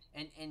good.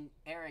 And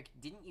Aric,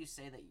 didn't you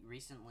say that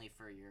recently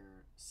for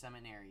your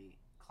seminary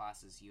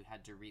classes you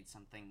had to read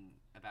something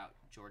about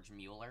George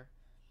Mueller?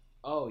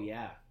 Oh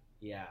yeah.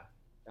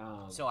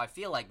 So I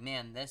feel like,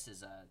 man, this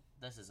is a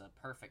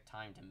perfect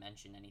time to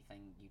mention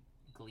anything you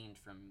gleaned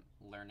from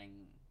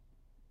learning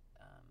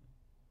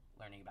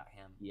about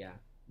him. Yeah,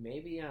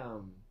 maybe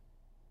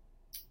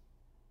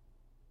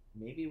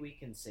we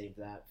can save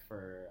that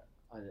for.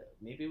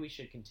 Maybe we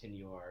should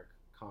continue our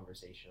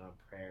conversation on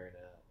prayer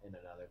in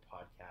another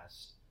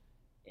podcast.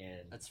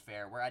 And that's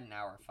fair. We're at an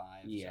hour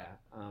 5. Yeah,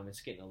 so.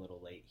 It's getting a little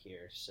late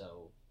here,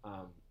 so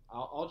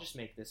I'll just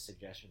make this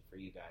suggestion for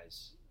you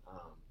guys.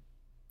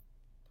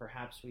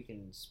 Perhaps we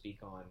can speak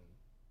on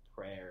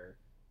prayer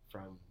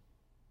from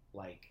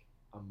like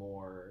a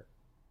more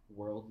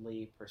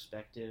worldly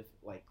perspective,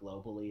 like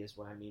globally is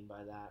what I mean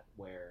by that,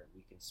 where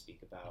we can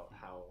speak about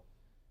how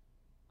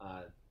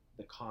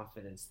the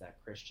confidence that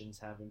Christians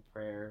have in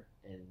prayer,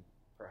 and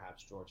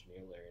perhaps George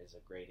Mueller is a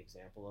great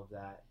example of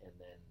that. And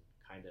then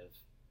kind of,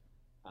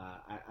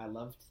 I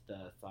loved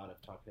the thought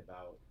of talking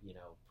about,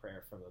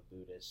 prayer from a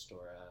Buddhist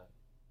or a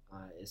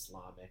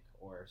Islamic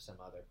or some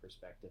other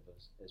perspective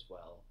as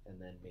well,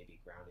 and then maybe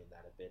grounding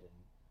that a bit in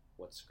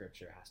what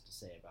Scripture has to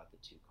say about the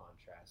two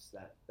contrasts.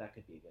 That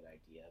could be a good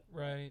idea.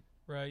 Right.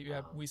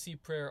 Yeah, we see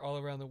prayer all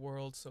around the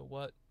world. So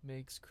what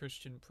makes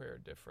Christian prayer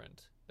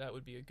different? That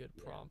would be a good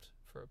prompt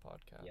for a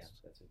podcast. Yeah,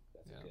 that's a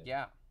good.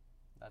 Yeah,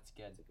 that's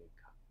good. That's a good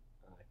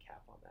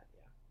cap on that.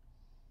 Yeah.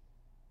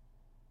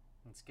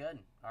 That's good.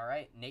 All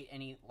right, Nate.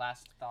 Any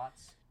last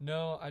thoughts?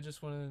 No, I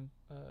just want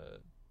to.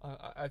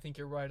 I think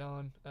you're right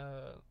on.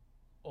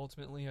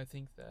 Ultimately, I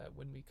think that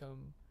when we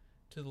come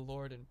to the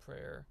Lord in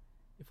prayer,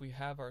 if we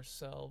have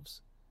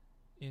ourselves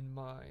in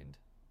mind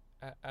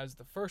as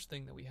the first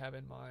thing that we have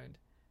in mind,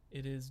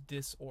 it is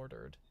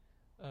disordered.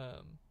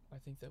 I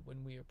think that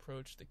when we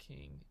approach the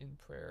King in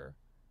prayer,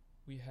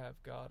 we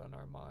have God on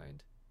our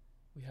mind.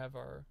 We have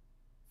our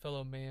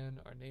fellow man,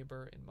 our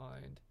neighbor in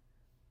mind,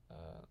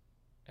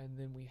 and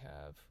then we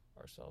have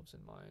ourselves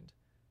in mind.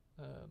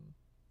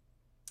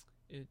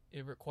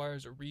 It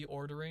requires a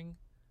reordering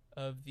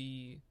of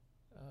the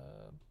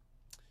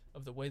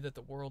way that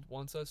the world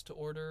wants us to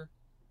order.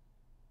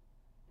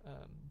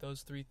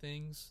 Those three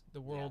things.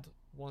 The world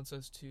wants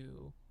us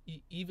to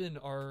even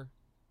our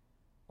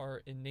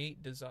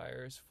innate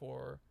desires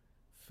for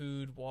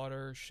food,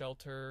 water,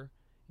 shelter,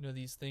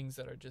 these things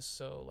that are just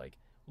so like,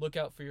 look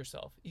out for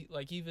yourself.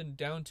 Like even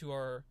down to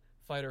our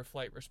fight or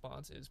flight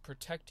response is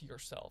protect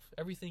yourself.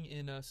 Everything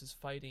in us is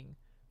fighting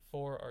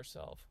for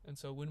ourselves. And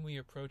so when we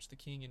approach the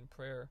King in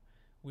prayer,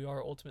 we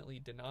are ultimately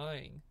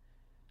denying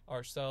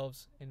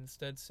ourselves and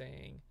instead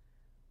saying,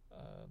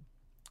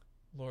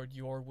 Lord,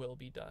 your will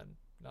be done,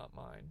 not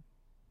mine.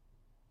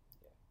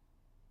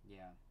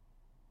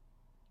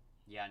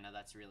 Yeah, no,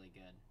 that's really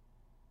good.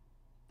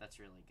 It's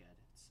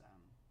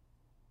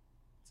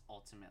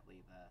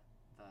ultimately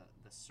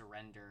the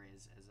surrender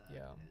is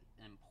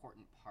an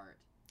important part.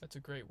 That's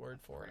a great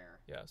word for prayer.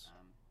 It. Yes.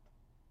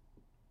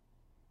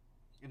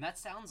 And that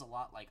sounds a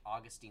lot like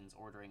Augustine's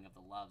ordering of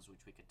the loves, which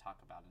we could talk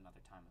about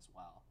another time as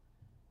well.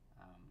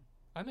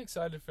 I'm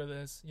excited for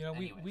this.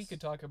 We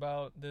could talk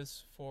about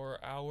this for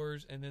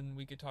hours, and then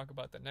we could talk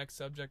about the next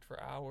subject for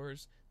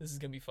hours. This is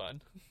going to be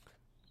fun.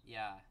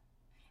 Yeah.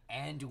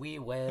 And we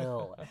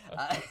will.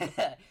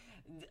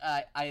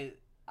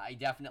 I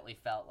definitely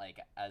felt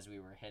like as we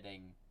were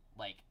hitting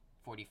like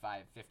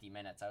 45, 50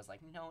 minutes, I was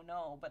like,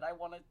 no, but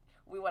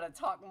we want to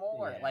talk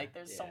more.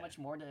 There's so much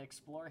more to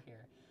explore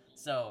here.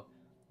 So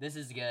this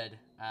is good.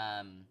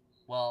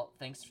 Well,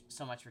 thanks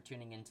so much for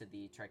tuning into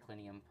the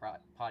Triclinium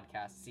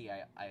podcast. See,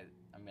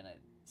 I'm going to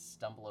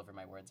stumble over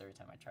my words every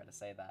time I try to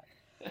say that.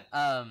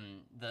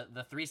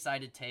 The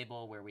three-sided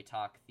table where we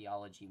talk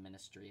theology,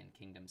 ministry, and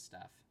kingdom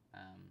stuff.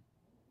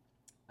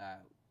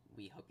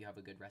 We hope you have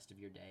a good rest of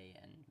your day,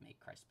 and may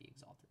Christ be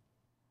exalted.